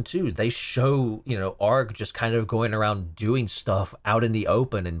in season 2, they show, Arg just kind of going around doing stuff out in the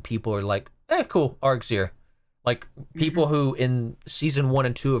open, and people are like, cool, Arg's here. People who in season 1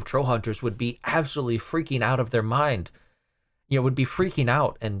 and 2 of Trollhunters would be absolutely freaking out of their mind, would be freaking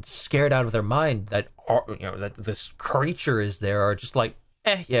out and scared out of their mind that, that this creature is there, are just like,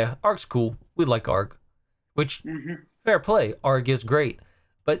 yeah, Arg's cool. We like Arg. Which, fair play, Arg is great.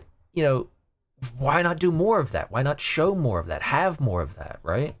 But, why not do more of that? Why not show more of that? Have more of that,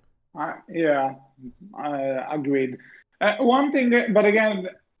 right? Yeah, agreed. One thing, but again,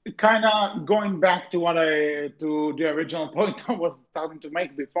 kind of going back to to the original point I was starting to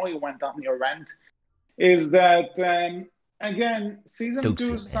make before you went on your rant, is that again, season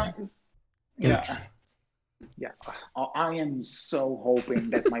Dukesy, 2, yeah. I am so hoping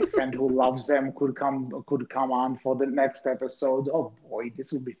that my friend who loves them could come on for the next episode. Oh boy,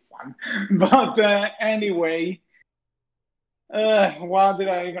 this will be fun. But anyway, what did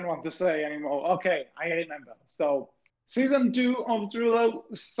I even want to say anymore? Okay, I remember. So season 2 of 3Below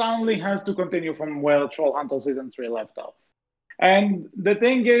suddenly has to continue from where Trollhunter season 3 left off. And the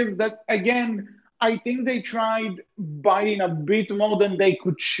thing is that, again, I think they tried biting a bit more than they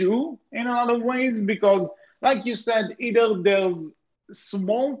could chew in a lot of ways, because like you said, either there's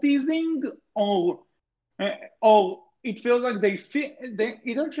small teasing or it feels like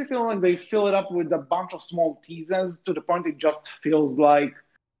it actually feels like they fill it up with a bunch of small teasers to the point it just feels like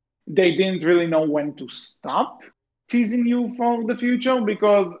they didn't really know when to stop teasing you for the future,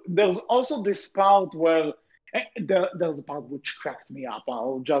 because there's also this part where there's a part which cracked me up.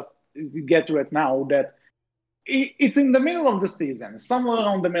 I'll just get to it now, that it's in the middle of the season, somewhere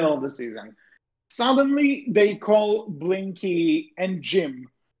around the middle of the season. Suddenly, they call Blinky and Jim,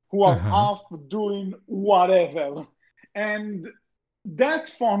 who are off doing whatever. And that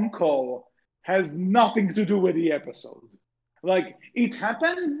phone call has nothing to do with the episode. It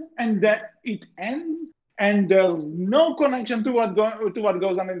happens, and then it ends, and there's no connection to what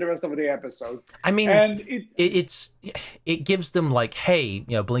goes on in the rest of the episode. I mean, and it gives them hey,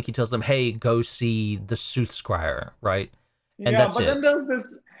 Blinky tells them, hey, go see the Soothscryer, right? And that's it.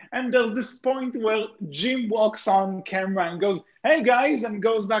 Then there's this point where Jim walks on camera and goes, hey guys, and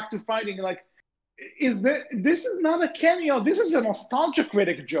goes back to fighting. This is not a cameo. This is a nostalgia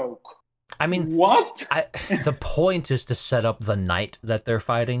critic joke. I mean, what? The point is to set up the night that they're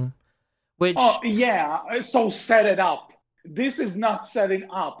fighting, which... Oh, yeah, so set it up. This is not setting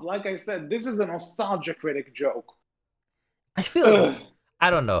up. Like I said, this is a nostalgia critic joke. I feel... I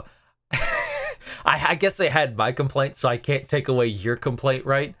don't know. I guess I had my complaint, so I can't take away your complaint,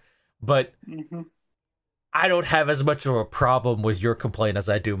 right? But I don't have as much of a problem with your complaint as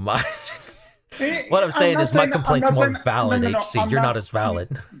I do mine. What I'm saying is my complaint's more valid, HC. You're not as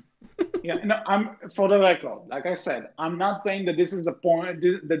valid. Yeah, no, I'm for the record. Like I said, I'm not saying that this is a point,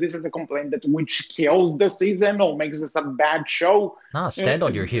 that this is a complaint which kills the season or makes this a bad show. Nah, stand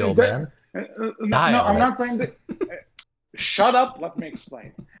on your heel, man. No, I'm not saying that. Shut up. Let me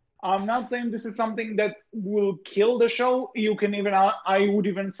explain. I'm not saying this is something that will kill the show. You can even, I would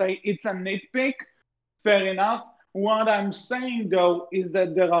even say it's a nitpick. Fair enough. What I'm saying though is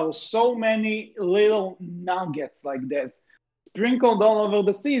that there are so many little nuggets like this sprinkled all over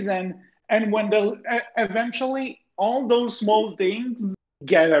the season, and when eventually all those small things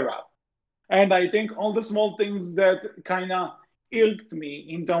gather up. And I think all the small things that kind of irked me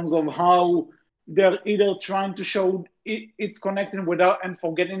in terms of how they're either trying to show it's connected without and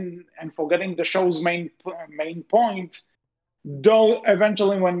forgetting the show's main point. Though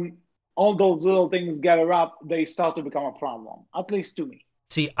eventually, when all those little things gather up, they start to become a problem. At least to me.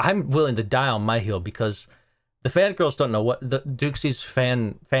 See, I'm willing to die on my heel because the fangirls don't know what the Dukesie's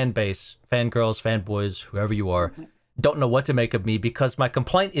fan base, fangirls, fanboys, whoever you are, don't know what to make of me because my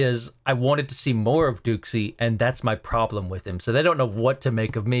complaint is I wanted to see more of Dukesy, and that's my problem with him. So they don't know what to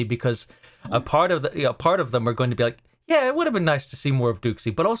make of me because a part of them are going to be like, yeah, it would have been nice to see more of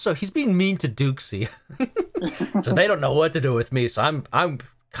Dukesy, but also he's being mean to Dukesy. So they don't know what to do with me. So I'm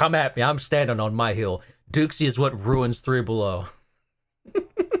come at me. I'm standing on my hill. Dukesy is what ruins 3Below.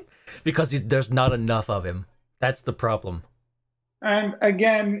 Because there's not enough of him. That's the problem. And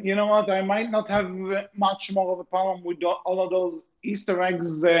again, you know what? I might not have much more of a problem with all of those Easter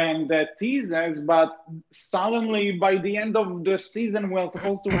eggs and teasers, but suddenly by the end of the season, we're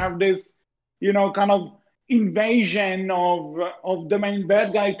supposed to have this, kind of invasion of the main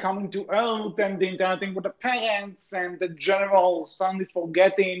bad guy coming to Earth and interacting with the parents, and the general suddenly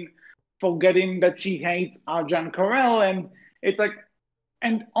forgetting that she hates Arjan Carell, and it's like,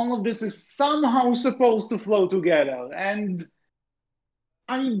 and all of this is somehow supposed to flow together, and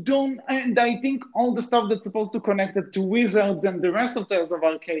I think all the stuff that's supposed to connect it to Wizards and the rest of Tales of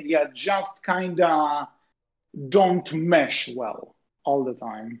Arcadia just kinda don't mesh well all the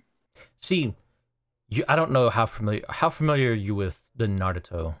time. See, I don't know how familiar are you with the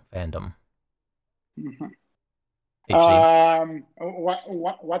Naruto fandom? Mm-hmm. HC?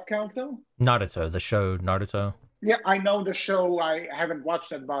 What character? Naruto, the show Naruto. Yeah, I know the show. I haven't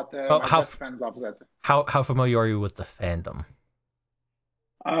watched it, but my best friend loves it. How familiar are you with the fandom?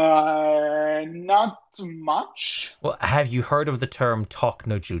 Not much. Well, have you heard of the term talk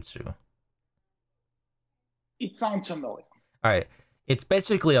no jutsu? It sounds familiar. All right. It's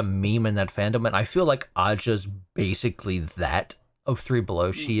basically a meme in that fandom, and I feel like Aja's basically that of 3Below.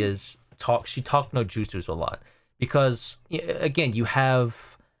 Mm-hmm. She talk no jutsus a lot. Because, again, you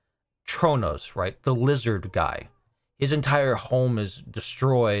have Tronos, right? The lizard guy. His entire home is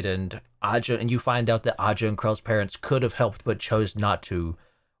destroyed, and you find out that Aja and Krell's parents could have helped but chose not to,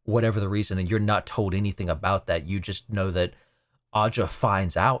 whatever the reason, and you're not told anything about that. You just know that Aja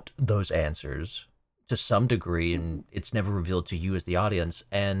finds out those answers to some degree, and it's never revealed to you as the audience.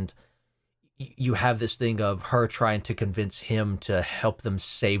 And you have this thing of her trying to convince him to help them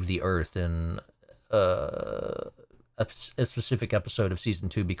save the Earth in a specific episode of season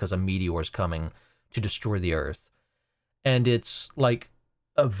 2 because a meteor is coming to destroy the Earth. And it's like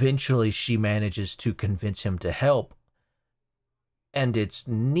eventually she manages to convince him to help. And it's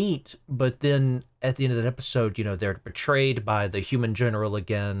neat, but then at the end of that episode, they're betrayed by the human general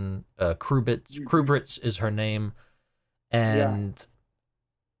again. Krubritz is her name. And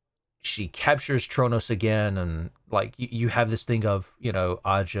she captures Tronos again, and like you have this thing of,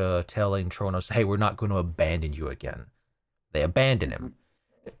 Aja telling Tronos, hey, we're not going to abandon you again. They abandon him.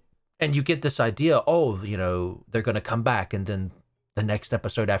 And you get this idea, they're going to come back, and then the next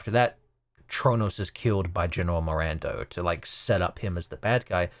episode after that, Tronos is killed by General Mirando to like set up him as the bad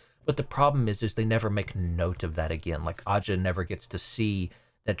guy. But the problem is they never make note of that again. Like Aja never gets to see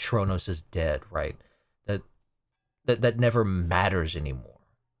that Tronos is dead, right? That never matters anymore.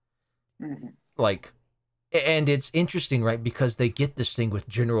 Mm-hmm. Like, and it's interesting, right? Because they get this thing with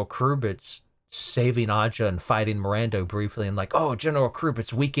General Krubitz saving Aja and fighting Mirando briefly, and like, oh, General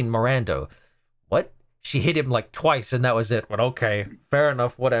Krubitz weakened Mirando. What? She hit him like twice, and that was it. But okay, fair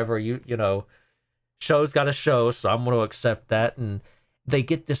enough, whatever. You know, show's got a show, so I'm going to accept that. And they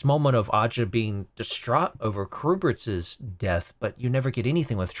get this moment of Aja being distraught over Krubritz's death, but you never get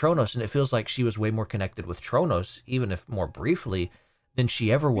anything with Tronos, and it feels like she was way more connected with Tronos, even if more briefly, than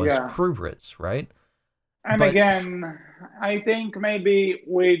she ever was Krubritz, right? And again, I think maybe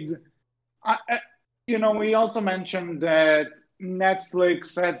with, we also mentioned that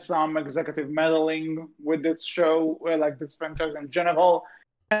Netflix had some executive meddling with this show, like this franchise in general.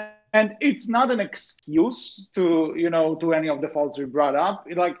 And it's not an excuse to any of the faults we brought up.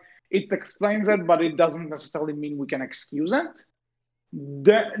 It explains it, but it doesn't necessarily mean we can excuse it.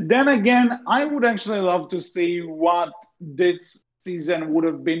 Then again, I would actually love to see what this season would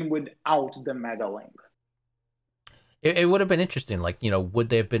have been without the meddling. It would have been interesting. Like, would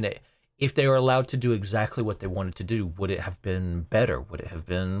they have been, if they were allowed to do exactly what they wanted to do, would it have been better? Would it have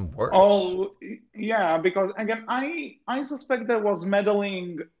been worse? Oh, yeah, because again, I suspect there was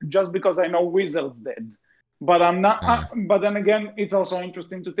meddling just because I know Wizards did, but I'm not. Mm. But then again, it's also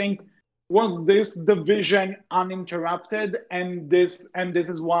interesting to think: was this division uninterrupted, and this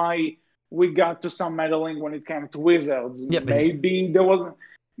is why we got to some meddling when it came to Wizards? Yeah, but Maybe there was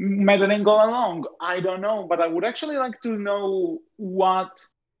meddling all along. I don't know, but I would actually like to know what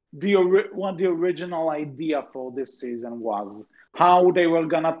the original idea for this season was, how they were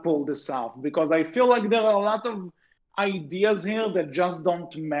gonna pull this off, because I feel like there are a lot of ideas here that just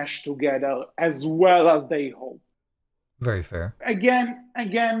don't mesh together as well as they hope. very fair.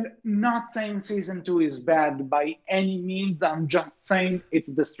 Again, not saying season two is bad by any means. I'm just saying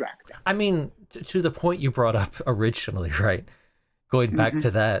it's distracting. I mean, to the point you brought up originally, right? Going back Hmm.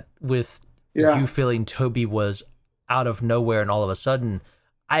 to that, with you Yeah. feeling Toby was out of nowhere and all of a sudden,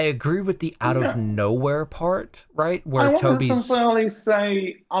 I agree with the out of Yeah. nowhere part, right? I Where won't Toby's, necessarily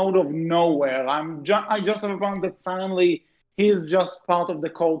say out of nowhere. I just have found that suddenly he's just part of the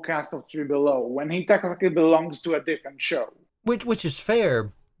core cast of 3Below when he technically belongs to a different show. which is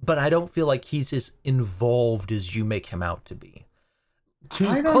fair, but I don't feel like he's as involved as you make him out to be. To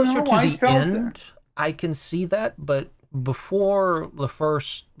I don't closer know. to I the felt end, I can see that, but before the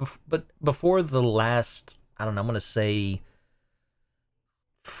last, I don't know, I'm gonna say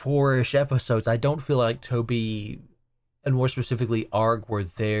four-ish episodes, I don't feel like Toby and more specifically Arg were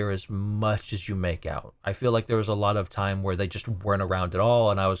there as much as you make out. I feel like there was a lot of time where they just weren't around at all,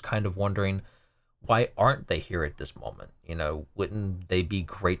 and I was kind of wondering, why aren't they here at this moment? Wouldn't they be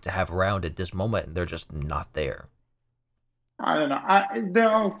great to have around at this moment? And they're just not there. I don't know.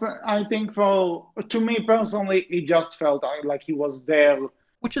 I think for to me personally, it just felt like he was there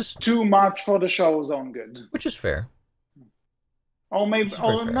Which is too much for the show's own good, which is fair. or maybe Which is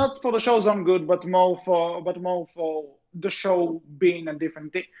very or fair. not for the show's own good, but more for the show being a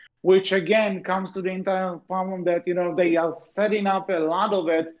different thing. Which again comes to the entire problem that they are setting up a lot of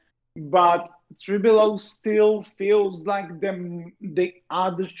it, but Tribilo still feels like the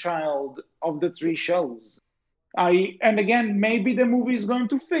other child of the three shows. And again, maybe the movie is going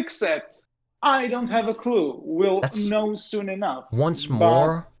to fix it. I don't have a clue. We'll That's know soon enough. once But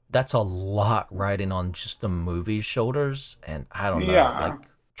more, that's a lot riding on just the movie's shoulders, and I don't know, yeah, like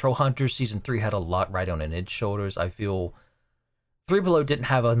Troll Hunter season 3 had a lot riding on its shoulders. I feel 3 Below didn't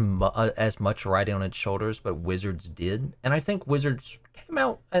have as much riding on its shoulders, but Wizards did, and I think Wizards came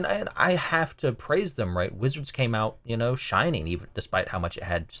out, and I have to praise them, right? Wizards came out, shining, even despite how much it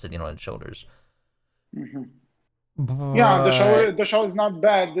had sitting on its shoulders. mhm. Yeah, But the show is not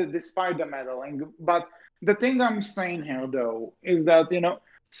bad despite the meddling. But the thing I'm saying here, though, is that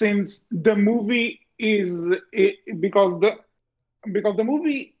since the movie is because the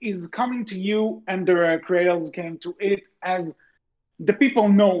movie is coming to you and the creators came to it as the people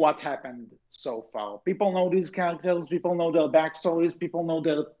know what happened so far. People know these characters. People know their backstories. People know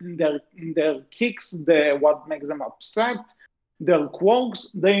their kicks, what makes them upset, their quirks.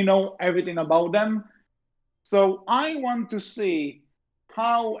 They know everything about them. So I want to see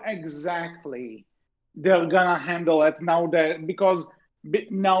how exactly they're gonna handle it now that because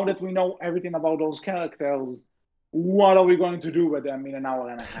now that we know everything about those characters, what are we going to do with them in an hour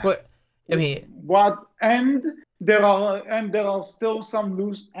and a half? what I mean, What and there are still some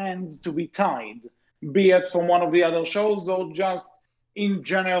loose ends to be tied, be it from one of the other shows or just in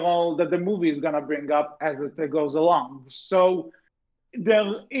general that the movie is gonna bring up as it goes along. So there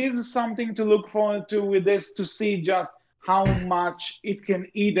is something to look forward to with this to see just how much it can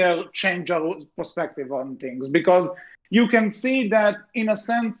either change our perspective on things because you can see that in a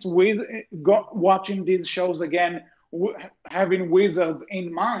sense with watching these shows again having Wizards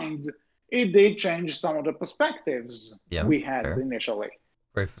in mind, it did change some of the perspectives yeah, we had fair, initially.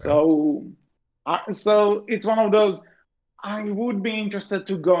 very fair. So it's one of those. I would be interested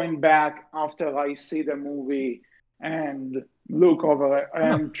to going back after I see the movie and look over it Oh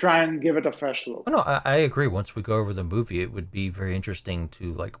no, and try and give it a fresh oh look. no, I agree. Once we go over the movie, it would be very interesting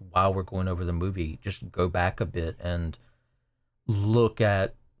to, like, while we're going over the movie, just go back a bit and look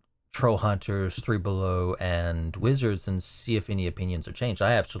at Troll Hunters, 3 Below, and Wizards and see if any opinions are changed.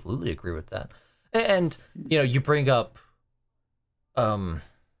 I absolutely agree with that. And you bring up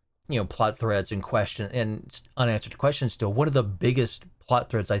plot threads and question and unanswered questions still. One of the biggest plot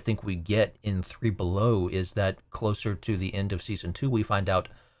threads I think we get in 3 Below is that closer to the end of season 2 we find out,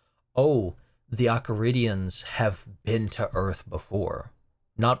 oh, the Akaridians have been to Earth before.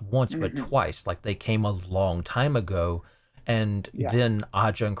 Not once, but Hmm. twice. Like, they came a long time ago, and Yeah. then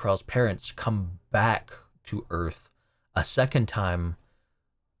Aja and Krell's parents come back to Earth a second time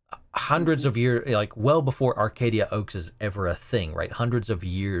hundreds of years, like well before Arcadia Oaks is ever a thing, right? Hundreds of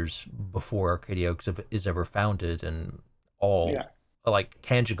years before Arcadia Oaks is ever founded, and all Yeah. like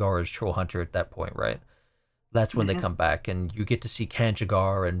Kanjigar is Troll Hunter at that point, right? That's when they Hmm. come back, and you get to see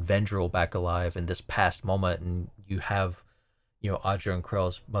Kanjigar and Vendril back alive in this past moment, and you have, Audra and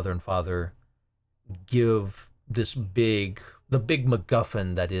Krell's mother and father give the big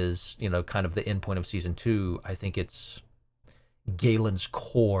MacGuffin that is, kind of the end point of season two. I think it's Galen's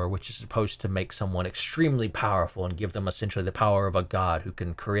core, which is supposed to make someone extremely powerful and give them essentially the power of a god who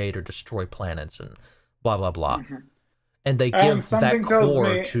can create or destroy planets and blah blah blah. Hmm. And they And give that something tells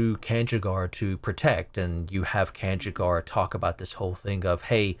core me, to Kanjigar to protect, and you have Kanjigar talk about this whole thing of,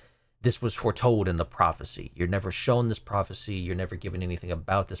 hey, this was foretold in the prophecy. You're never shown this prophecy. You're never given anything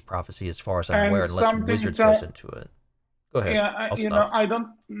about this prophecy, as far as I'm aware, and unless something Wizards goes tell, into it. Go ahead. yeah, I'll stop. I don't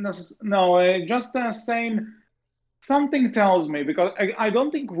no, just saying something tells me because I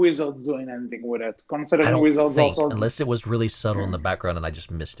don't think Wizards doing anything with it, I considering don't Wizards think, also, unless it was really subtle in yeah, the background and I just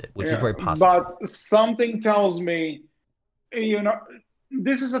missed it, which is yeah, very possible. but something tells me, you know,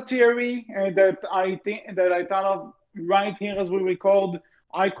 this is a theory that I thought of right here as we record.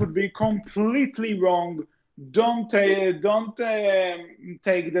 I could be completely wrong. Don't take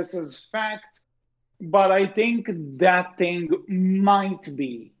this as fact, but I think that thing might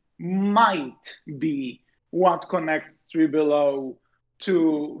be what connects Three Below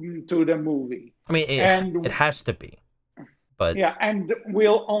to the movie, I mean, it and has to be, but yeah, and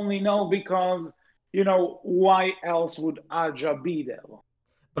we'll only know because why else would Aja be there?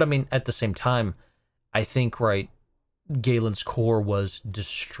 I mean, at the same time, I think right, Galen's core was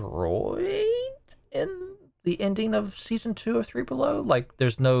destroyed in the ending of season two of Three Below. Like,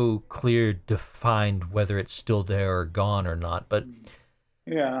 there's no clear defined whether it's still there or gone or not. But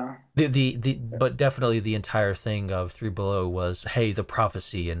Yeah. but definitely the entire thing of Three Below was, hey, the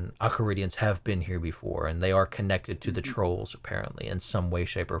prophecy and Akaridians have been here before, and they are connected to the Mhm. trolls apparently in some way,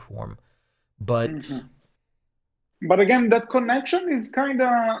 shape, or form. But Mhm. But again, that connection is kind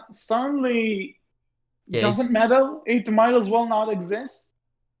of suddenly yeah, it's doesn't matter. It might as well not exist.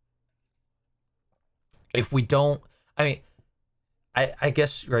 if we don't, I mean, I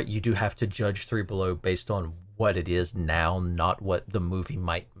guess right, you do have to judge Three Below based on what it is now, not what the movie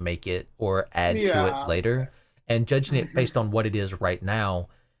might make it or add to it Yeah. later. And judging it Mhm. based on what it is right now,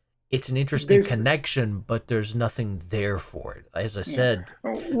 it's an interesting This, connection, but there's nothing there for it. As I yeah, said,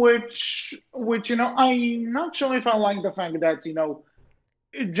 which I'm not sure if I like the fact that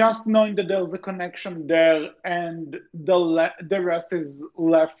just knowing that there's a connection there and the rest is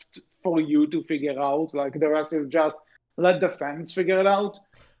left for you to figure out. Like the rest is just let the fans figure it out,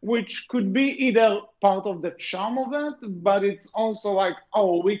 which could be either part of the charm of it, but it's also like,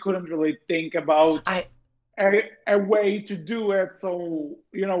 oh, we couldn't really think about I a way to do it, so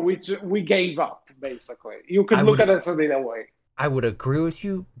we gave up. Basically, you could I look would at it either way. I would agree with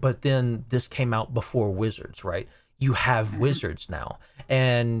you, but then this came out before Wizards, right? You have Mhm. Wizards now,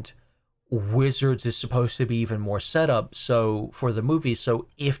 and Wizards is supposed to be even more setup. So for the movie, so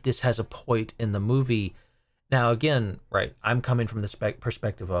if this has a point in the movie, now again, right? I'm coming from the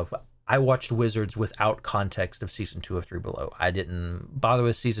perspective of I watched Wizards without context of season two of Three Below. I didn't bother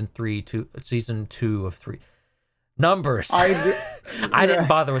with season two of three numbers. I d- I didn't yeah.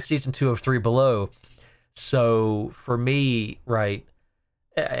 bother with season two of Three Below. So for me, right,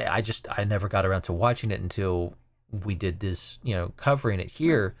 I never got around to watching it until we did this, covering it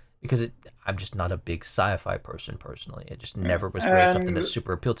here because I'm just not a big sci-fi person personally. It just never was really something that And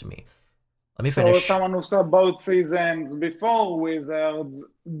super appealed to me. Let me so, as finish. someone who saw both seasons before Wizards,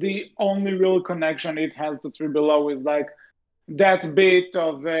 the only real connection it has to Three Below is like that bit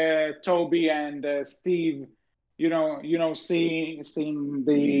of Toby and Steve, seeing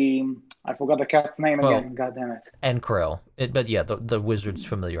the, I forgot the cat's name Well, again. God damn it. and Krell. But yeah, the Wizard's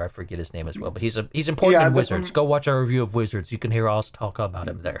familiar. I forget his name as well, but he's important Yeah, in Wizards. Go watch our review of Wizards. You can hear us talk about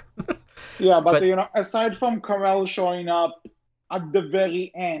him there. yeah, but But aside from Carell showing up at the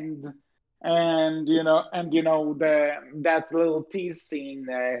very end, and the that little tease scene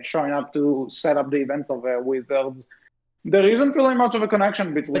showing up to set up the events of Wizards, there isn't really much of a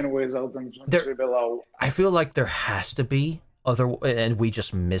connection but between Wizards and there, Three Below. I feel like there has to be other, and we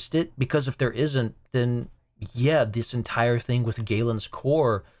just missed it because if there isn't, then yeah, this entire thing with Galen's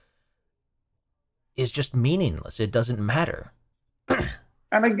core is just meaningless. It doesn't matter.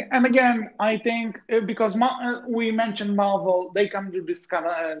 And again, I think because we mentioned Marvel, they come to this kind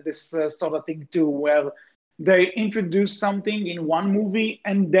of this sort of thing too, where they introduce something in one movie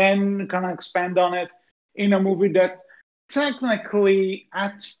and then kind of expand on it in a movie that technically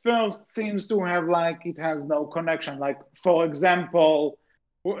at first seems to have like it has no connection. Like, for example,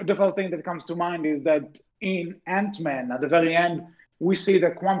 the first thing that comes to mind is that in Ant-Man, at the very end, we see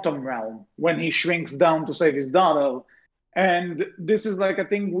the quantum realm when he shrinks down to save his daughter. And this is like a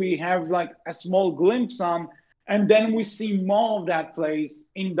thing we have like a small glimpse on, and then we see more of that place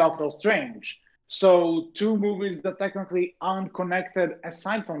in Doctor Strange. So two movies that technically aren't connected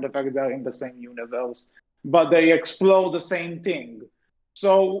aside from the fact they're in the same universe, but they explore the same thing.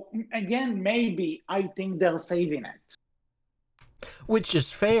 So again, maybe I think they're saving it. Which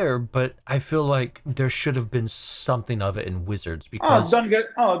is fair, but I feel like there should have been something of it in Wizards Oh, because, don't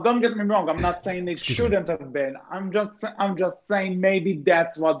get me wrong. I'm not saying it excuse me. shouldn't have been. I'm just saying maybe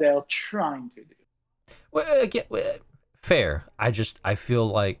that's what they're trying to do. Well, again, fair. I feel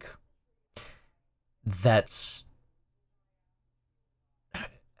like that's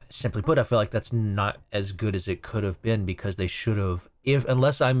simply put. I feel like that's not as good as it could have been because they should have, if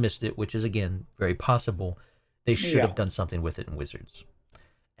unless I missed it, which is again very possible, they should have Yeah, done something with it in Wizards.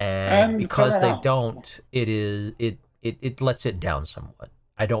 And and fair because they enough. don't, it lets it down somewhat.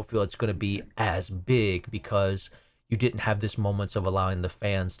 I don't feel it's going to be as big because you didn't have this moments of allowing the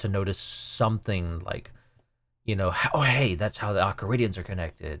fans to notice something like, oh hey, that's how the Akaridians are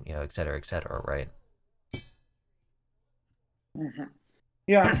connected, et cetera, right? Mhm.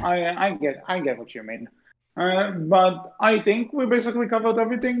 Yeah, I get what you mean. But I think we basically covered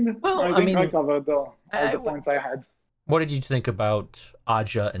everything. Well, I I think I mean, covered all I, the points I had. what did you think about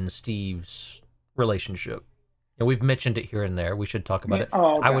Aja and Steve's relationship? We've mentioned it here and there. We should talk about Yeah. it. Oh,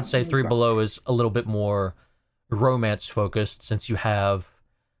 I okay. would say Three Okay. Below is a little bit more romance focused since you have,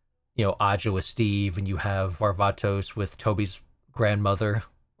 Aja with Steve and you have Varvatos with Toby's grandmother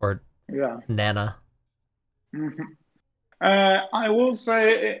or Yeah. Nana. Mhm. I will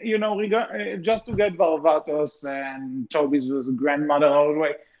say, just to get Valvatos and Toby's grandmother all the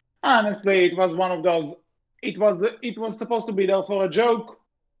way. Honestly, it was one of those. It was supposed to be there for a joke.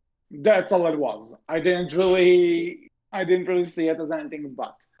 That's all it was. I didn't really see it as anything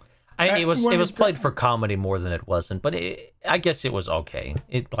but. It When was it. played for comedy more than it wasn't, but I guess it was okay.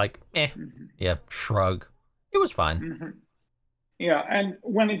 It like Mhm, yeah, shrug. It was fine. mhm. Yeah, and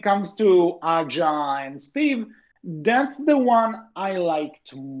when it comes to Aja and Steve, that's the one I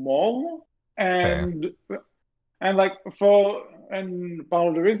liked more. Fair. And like and part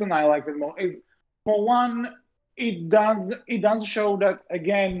of the reason I liked it more is, for one, it does show that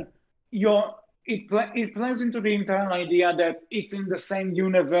again, you're it plays into the entire idea that it's in the same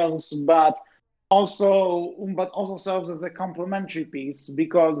universe, but also serves as a complementary piece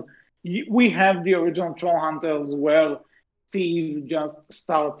because we have the original Troll Hunters where Steve just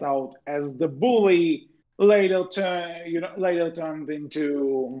starts out as the bully, later turned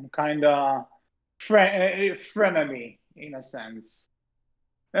into kind of frenemy in a sense.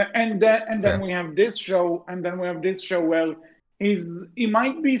 And then Fair. we have this show where he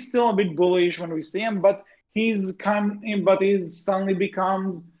might be still a bit bullish when we see him, but he suddenly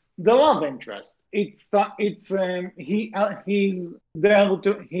becomes the love interest. He's there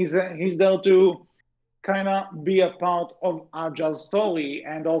to kind of be a part of Aja's story,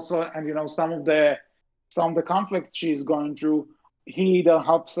 and also, and some of the conflicts she's going through, he either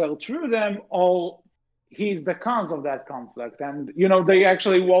helps her through them, or he's the cause of that conflict. And they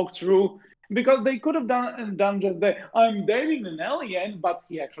actually walk through, because they could have done just the I'm dating an alien, but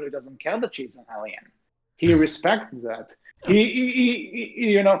he actually doesn't care that she's an alien. He respects that.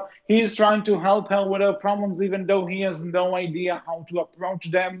 Yeah, He's trying to help her with her problems, even though he has no idea how to approach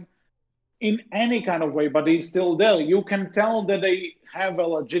them in any kind of way, but he's still there. You can tell that they have a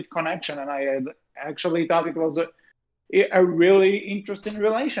legit connection, and I had actually thought it was a really interesting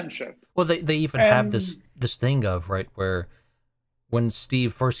relationship. well, they even have And this thing of right where when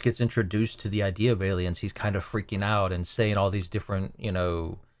Steve first gets introduced to the idea of aliens, he's kind of freaking out and saying all these different,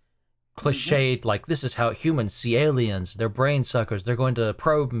 mhm, cliched like this is how humans see aliens. They're brain suckers. They're going to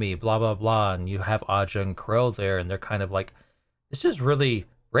probe me. Blah blah blah. And you have Aja and Krill there, and they're kind of like, this is really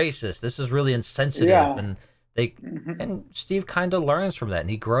racist. This is really insensitive. yeah, And they mhm, and Steve kind of learns from that, and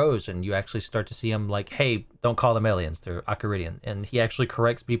he grows, and you actually start to see him like, hey, don't call them aliens. They're Akaridian, and he actually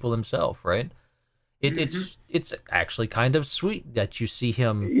corrects people himself, right? mhm. It's actually kind of sweet that you see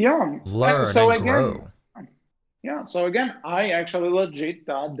him Yeah. learn So and again, grow. yeah. So again, I actually legit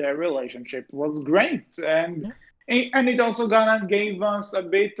thought their relationship was great, Yeah, and it also gonna gave us a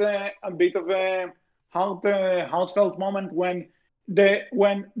bit of a heartfelt moment when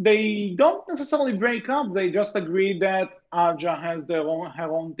they don't necessarily break up. They just agree that Arja has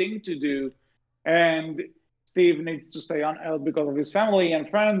her own thing to do, and Steve needs to stay on Earth because of his family and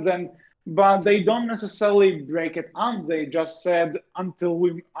friends. but they don't necessarily break it up. They just said until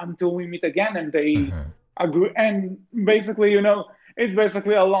we meet again, and they Hmm. agree. And basically, it's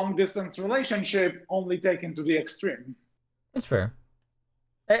basically a long distance relationship, only taken to the extreme. That's fair.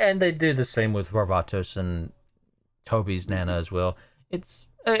 And they do the same with Varvatos and Toby's Nana as well. It's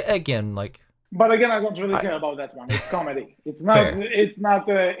again like But again, I don't really I, care about that one. It's comedy. It's not. fair. It's not.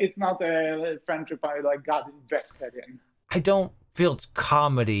 It's not a friendship I like got invested in. I don't feel it's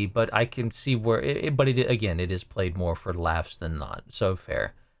comedy, but I can see where. But again, it is played more for laughs than not. So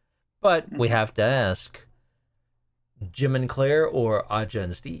fair. But we Mhm. have to ask: Jim and Claire or Aja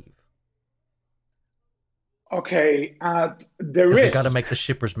and Steve? Okay, at the Because we got to risk, make the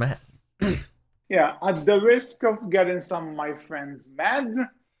shippers mad. yeah, at the risk of getting some of my friends mad,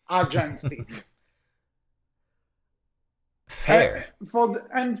 Arja and Steve. Uh, Fair. for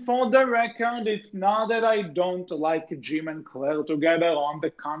the record, it's not that I don't like Jim and Claire together. On the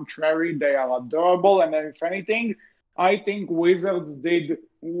contrary, they are adorable, and if anything, I think Wizards did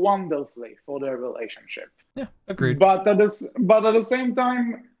wonderfully for their relationship. Yeah, agreed. But at the same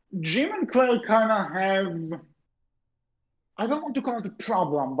time, Jim and Claire kind of have, I don't want to call it a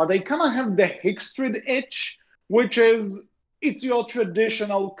problem, but they kind of have the Hickstrid itch, which is it's your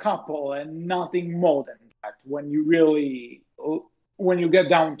traditional couple and nothing more than that when you get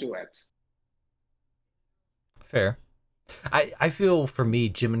down to it. Fair. I feel for me,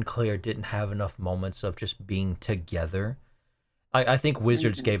 Jim and Claire didn't have enough moments of just being together. I think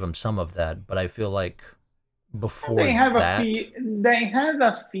Wizards Mhm. gave them some of that, but I feel like before They have a that, few, they have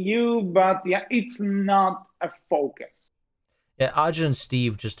a few, but yeah, it's not a focus. yeah, Aja and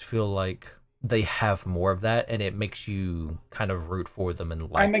Steve just feel like they have more of that, and it makes you kind of root for them and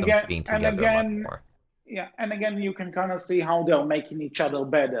And like them again, being and together a lot again, more. yeah, and again, you can kind of see how they're making each other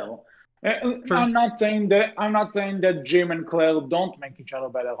better. True. I'm not saying that Jim and Claire don't make each other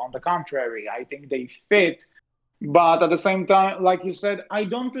better. On the contrary, I think they fit. But at the same time, like you said, I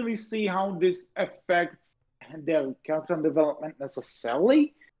don't really see how this affects their character development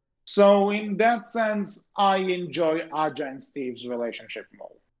necessarily. So in that sense, I enjoy Aja and Steve's relationship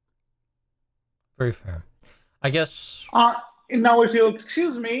more. Very fair. I guess. Uh, Now, if you'll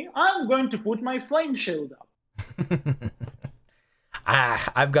excuse me, I'm going to put my flame shield up.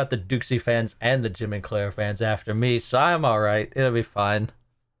 I've got the Dukesy fans and the Jim and Claire fans after me, so I'm all right. It'll be fine.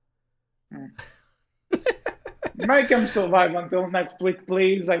 Hmm. Make him survive until next week,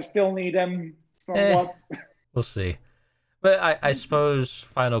 please. I still need him Eh, somewhat. we'll see. But I suppose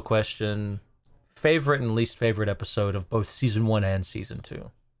final question: favorite and least favorite episode of both season one and season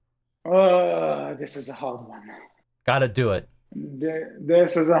two. This is a hard one. Gotta do it.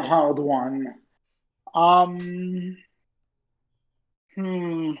 This is a hard one. Um,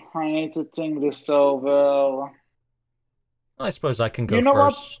 I need to think this over. I suppose I can go You know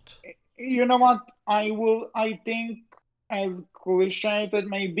what? first You know what? I think, as cliche as it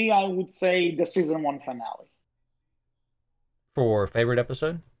may be, I would say the season one finale. for favorite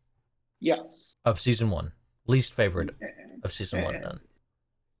episode Yes. of season one. Least favorite of season one. Uh,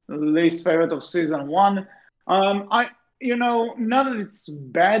 Then Least favorite of season one. I, not that it's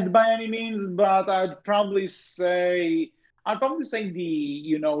bad by any means, but I'd probably say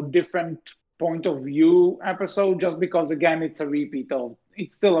the, different point of view episode, just because again, it's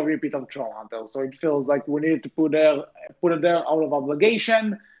still a repeat of Trollhunter, so it feels like we needed to put it there out of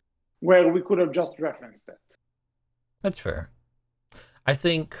obligation, where we could have just referenced it. that's fair. I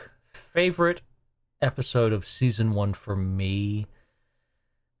think favorite episode of season one for me.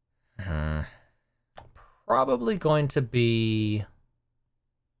 Hmm, probably going to be.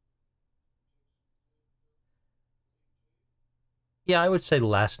 Yeah, I would say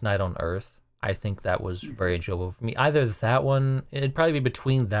Last Night on Earth. I think that was very Mhm. enjoyable for me. Either that one, it'd probably be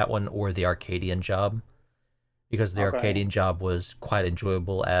between that one or the Arcadian Job, because the Okay. Arcadian Job was quite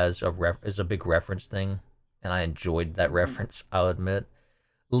enjoyable as a big reference thing, and I enjoyed that Mhm. reference. I'll admit.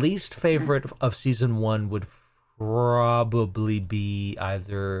 Least favorite of season one would probably be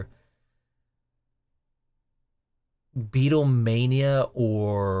either Beatlemania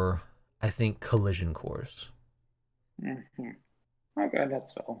or I think Collision Course, Mhm. Okay,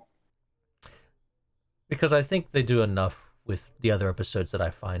 that's all. because I think they do enough with the other episodes that I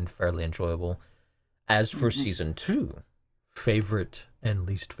find fairly enjoyable. As for Mhm. season two, favorite and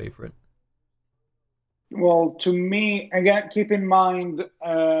least favorite. Well, to me, again, keep in mind,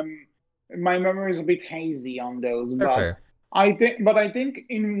 my memory is a bit hazy on those, Fair, but fair. I think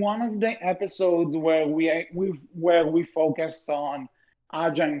in one of the episodes where we focused on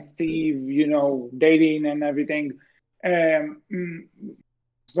Aja and Steve, dating and everything, um, mm,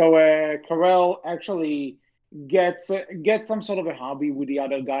 so Carell actually gets some sort of a hobby with the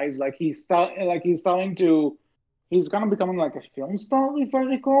other guys. He's gonna become like a film star, if I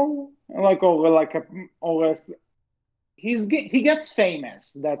recall. He gets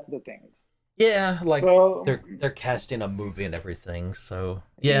famous. That's the thing. Yeah, like So they're casting a movie and everything, so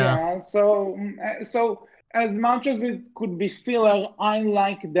yeah. yeah, so as much as it could be filler, I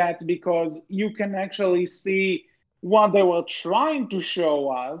like that because you can actually see what they were trying to show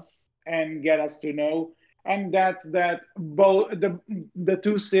us and get us to know, and that's that both the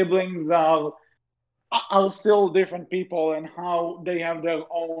two siblings are still different people and how they have their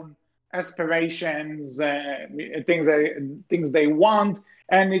own aspirations, things they want,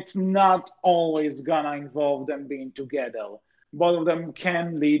 and it's not always gonna involve them being together. Both of them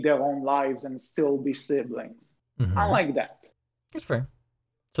can lead their own lives and still be siblings. I Mm-hmm. like that. That's fair.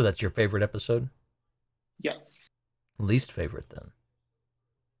 So that's your favorite episode? Yes. Least favorite then?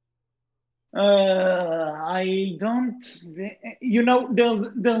 I don't.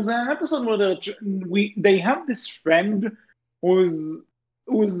 There's an episode where they have this friend who's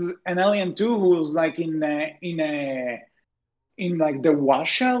who's an alien too, who's like in like the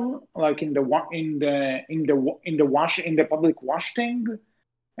washer, like in the wash in the public wash thing,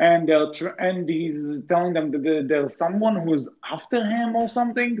 and and he's telling them that there's someone who's after him or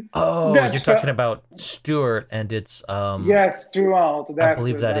something. Oh, you're That's talking about Stuart, and it's yes, throughout. I That's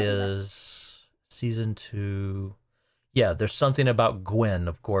believe that that's is season 2. Yeah, there's something about Gwen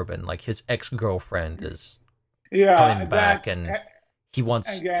of Corbin, like his ex-girlfriend is coming yeah, back, that and he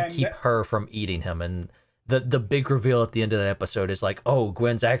wants to again. keep her from eating him. And the big reveal at the end of that episode is like, oh,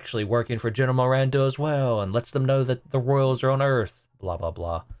 Gwen's actually working for General Miranda as well, and lets them know that the royals are on Earth. Blah blah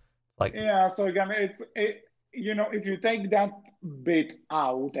blah. Like, Yeah, so again, if you take that bit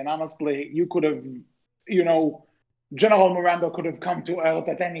out, and honestly, you could have, you know, General Miranda could have come to Earth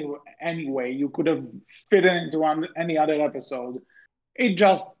at anyway. You could have fit it into any other episode. It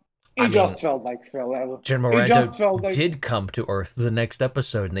just I it mean, just felt like filler. General It Miranda just felt like did come to Earth the next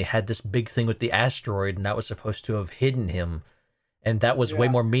episode, and they had this big thing with the asteroid, and that was supposed to have hidden him, and that was way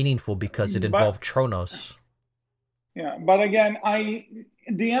yeah, more meaningful because it but involved Tronos. yeah, but again,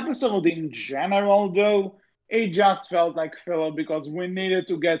 the episode in general though, it just felt like filler because we needed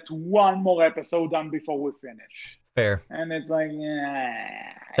to get one more episode done before we finish. Fair. And it's like,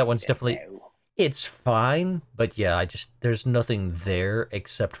 yeah, That I one's don't definitely, know. it's fine, but yeah, there's nothing there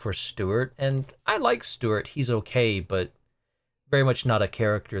except for Stuart, and I like Stuart. He's okay, but very much not a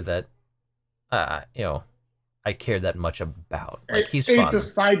character that, you know, I care that much about. Like, he's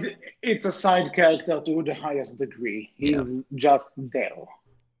It's fun. it's a side character to the highest degree. Yeah. He's just there.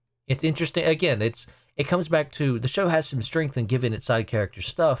 It's interesting. Again, it comes back to the show has some strength in giving it side character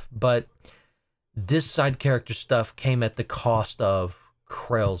stuff, but this side character stuff came at the cost of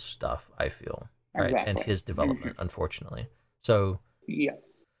Krell's stuff, I feel, right? And Exactly. his development, unfortunately. So,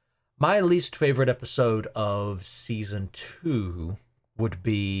 Yes. my least favorite episode of season 2 would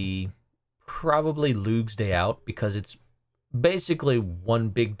be probably Luke's Day Out, because it's basically one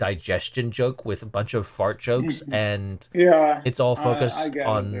big digestion joke with a bunch of fart jokes, and Yeah, it's all I focused get it.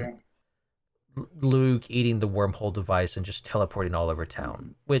 on Yeah. Luke eating the wormhole device and just teleporting all over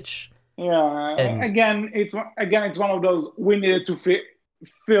town, which, Yeah. and It's one of those we needed to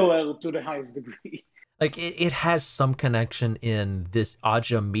fill it to the highest degree. like it has some connection in this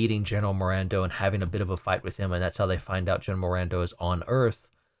Aja meeting General Miranda and having a bit of a fight with him, and that's how they find out General Miranda is on Earth.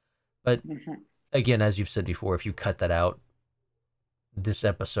 But again, as you've said before, if you cut that out, this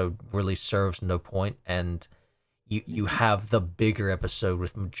episode really serves no point, and you have the bigger episode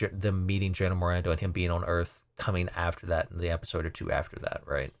with them meeting General Miranda and him being on Earth coming after that, in the episode or two after that,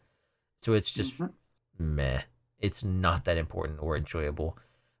 right? So it's just meh. It's not that important or enjoyable.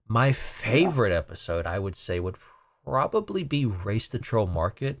 My favorite episode, I would say, would probably be Race the Troll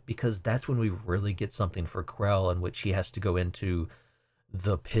Market, because that's when we really get something for Krell, in which he has to go into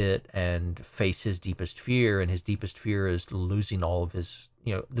the pit and face his deepest fear, and his deepest fear is losing all of his,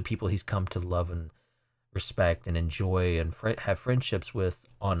 the people he's come to love and respect and enjoy and have friendships with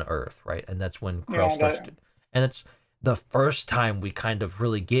on Earth, right? And that's when Krell starts to, and it's the first time we kind of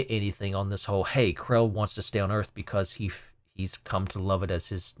really get anything on this whole, hey, Krell wants to stay on Earth because he's come to love it as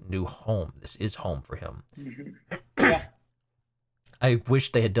his new home. This is home for him. Yeah. I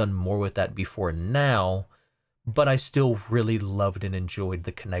wish they had done more with that before now, but I still really loved and enjoyed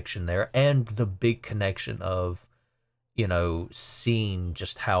the connection there, and the big connection of, seeing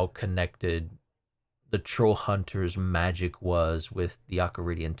just how connected the Troll Hunter's magic was with the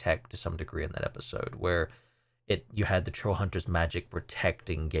Akaridian tech to some degree in that episode, where you had the Troll Hunter's magic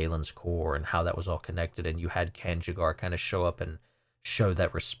protecting Galen's core and how that was all connected, and you had Kanjigar kind of show up and show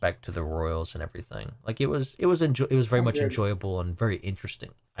that respect to the royals and everything. Like it was very much Agreed. enjoyable and very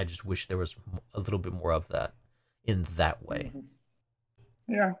interesting. I just wish there was a little bit more of that in that way. Mhm.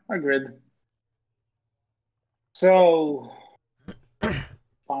 Yeah, agreed. So,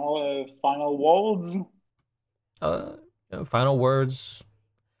 final words. Uh, Final words.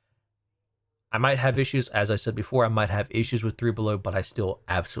 I might have issues, as I said before. I might have issues with 3Below, but I still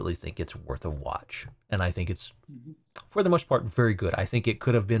absolutely think it's worth a watch, and I think it's, Mhm. for the most part, very good. I think it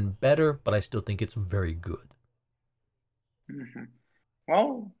could have been better, but I still think it's very good. Mhm.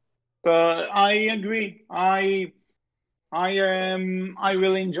 Well, I agree. I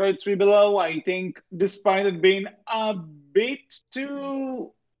really enjoyed Three Below. I think despite it being a bit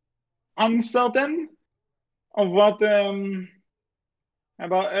too uncertain of what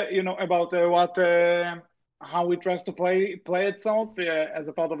about about what how it tries to play itself as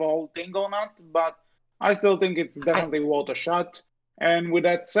a part of a whole thing or not, but I still think it's I, definitely worth a shot. And with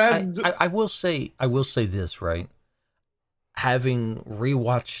that said, I will say this, right? Having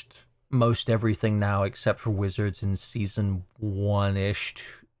rewatched most everything now except for Wizards in season one ish,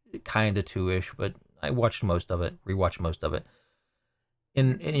 kind of two ish, but I watched most of it, rewatched most of it.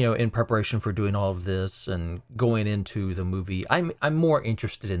 In preparation for doing all of this and going into the movie, I'm more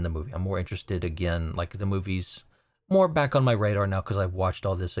interested in the movie. I'm more interested again, like the movie's more back on my radar now because I've watched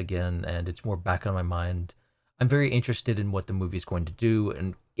all this again and it's more back on my mind. I'm very interested in what the movie's going to do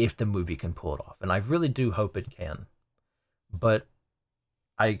and if the movie can pull it off, and I really do hope it can. But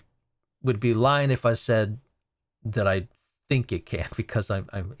I would be lying if I said that I think it can because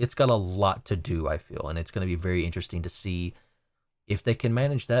it's got a lot to do, I feel, and it's going to be very interesting to see if they can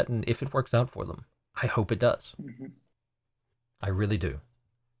manage that and if it works out for them. I hope it does. mhm. I really do.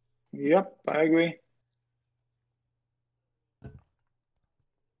 Yep, I agree.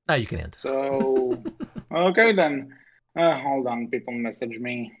 Now you can end. So, okay then. Hold on, people message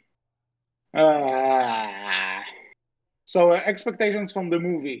me. Uh, so, expectations from the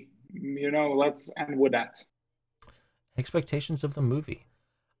movie. Let's end with that. Expectations of the movie.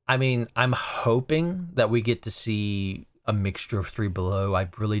 I mean, I'm hoping that we get to see a mixture of 3Below. I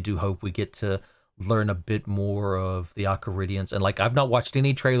really do hope we get to learn a bit more of the Ocaridians. And like, I've not watched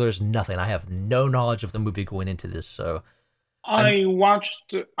any trailers, nothing. I have no knowledge of the movie going into this, so I'm I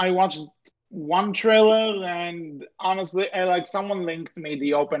watched one trailer, and honestly, like someone linked me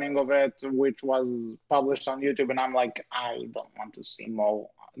the opening of it, which was published on YouTube, and I'm like, I don't want to see more.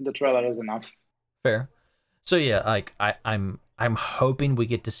 The trailer is enough. fair. So yeah, like I'm hoping we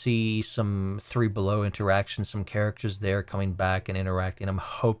get to see some 3Below interaction, some characters there coming back and interacting. I'm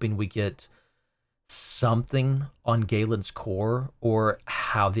hoping we get something on Galen's core or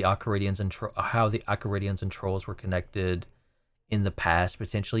how the Ocaridians and trolls were connected in the past,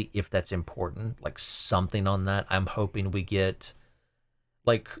 potentially, if that's important. Like something on that. I'm hoping we get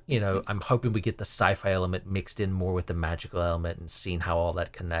I'm hoping we get the sci-fi element mixed in more with the magical element and seeing how all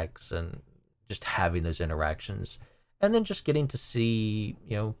that connects and just having those interactions. And then just getting to see,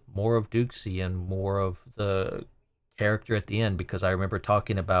 more of Dukesy and more of the character at the end, because I remember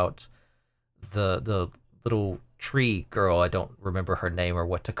talking about the little tree girl, I don't remember her name or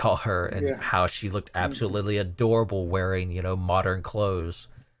what to call her, and Yeah. how she looked Mhm. absolutely adorable wearing, modern clothes.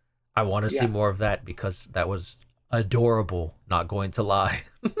 I want to see Yeah. more of that because that was adorable, not going to lie.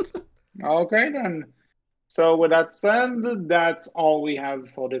 Okay then. So with that said, that's all we have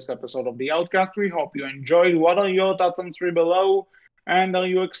for this episode of the Outcast. We hope you enjoyed. What are your thoughts on Three Below? And are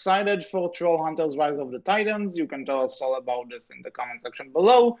you excited for Troll Hunters Rise of the Titans? You can tell us all about this in the comment section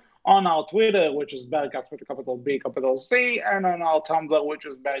below, on our Twitter, which is Berkcast with a capital B, capital C, and on our Tumblr, which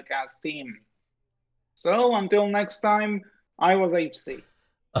is Berkcast Team. So until next time, I was HC.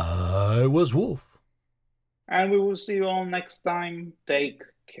 I was Wolf. And we will see you all next time. Take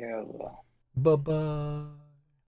care. Bye bye.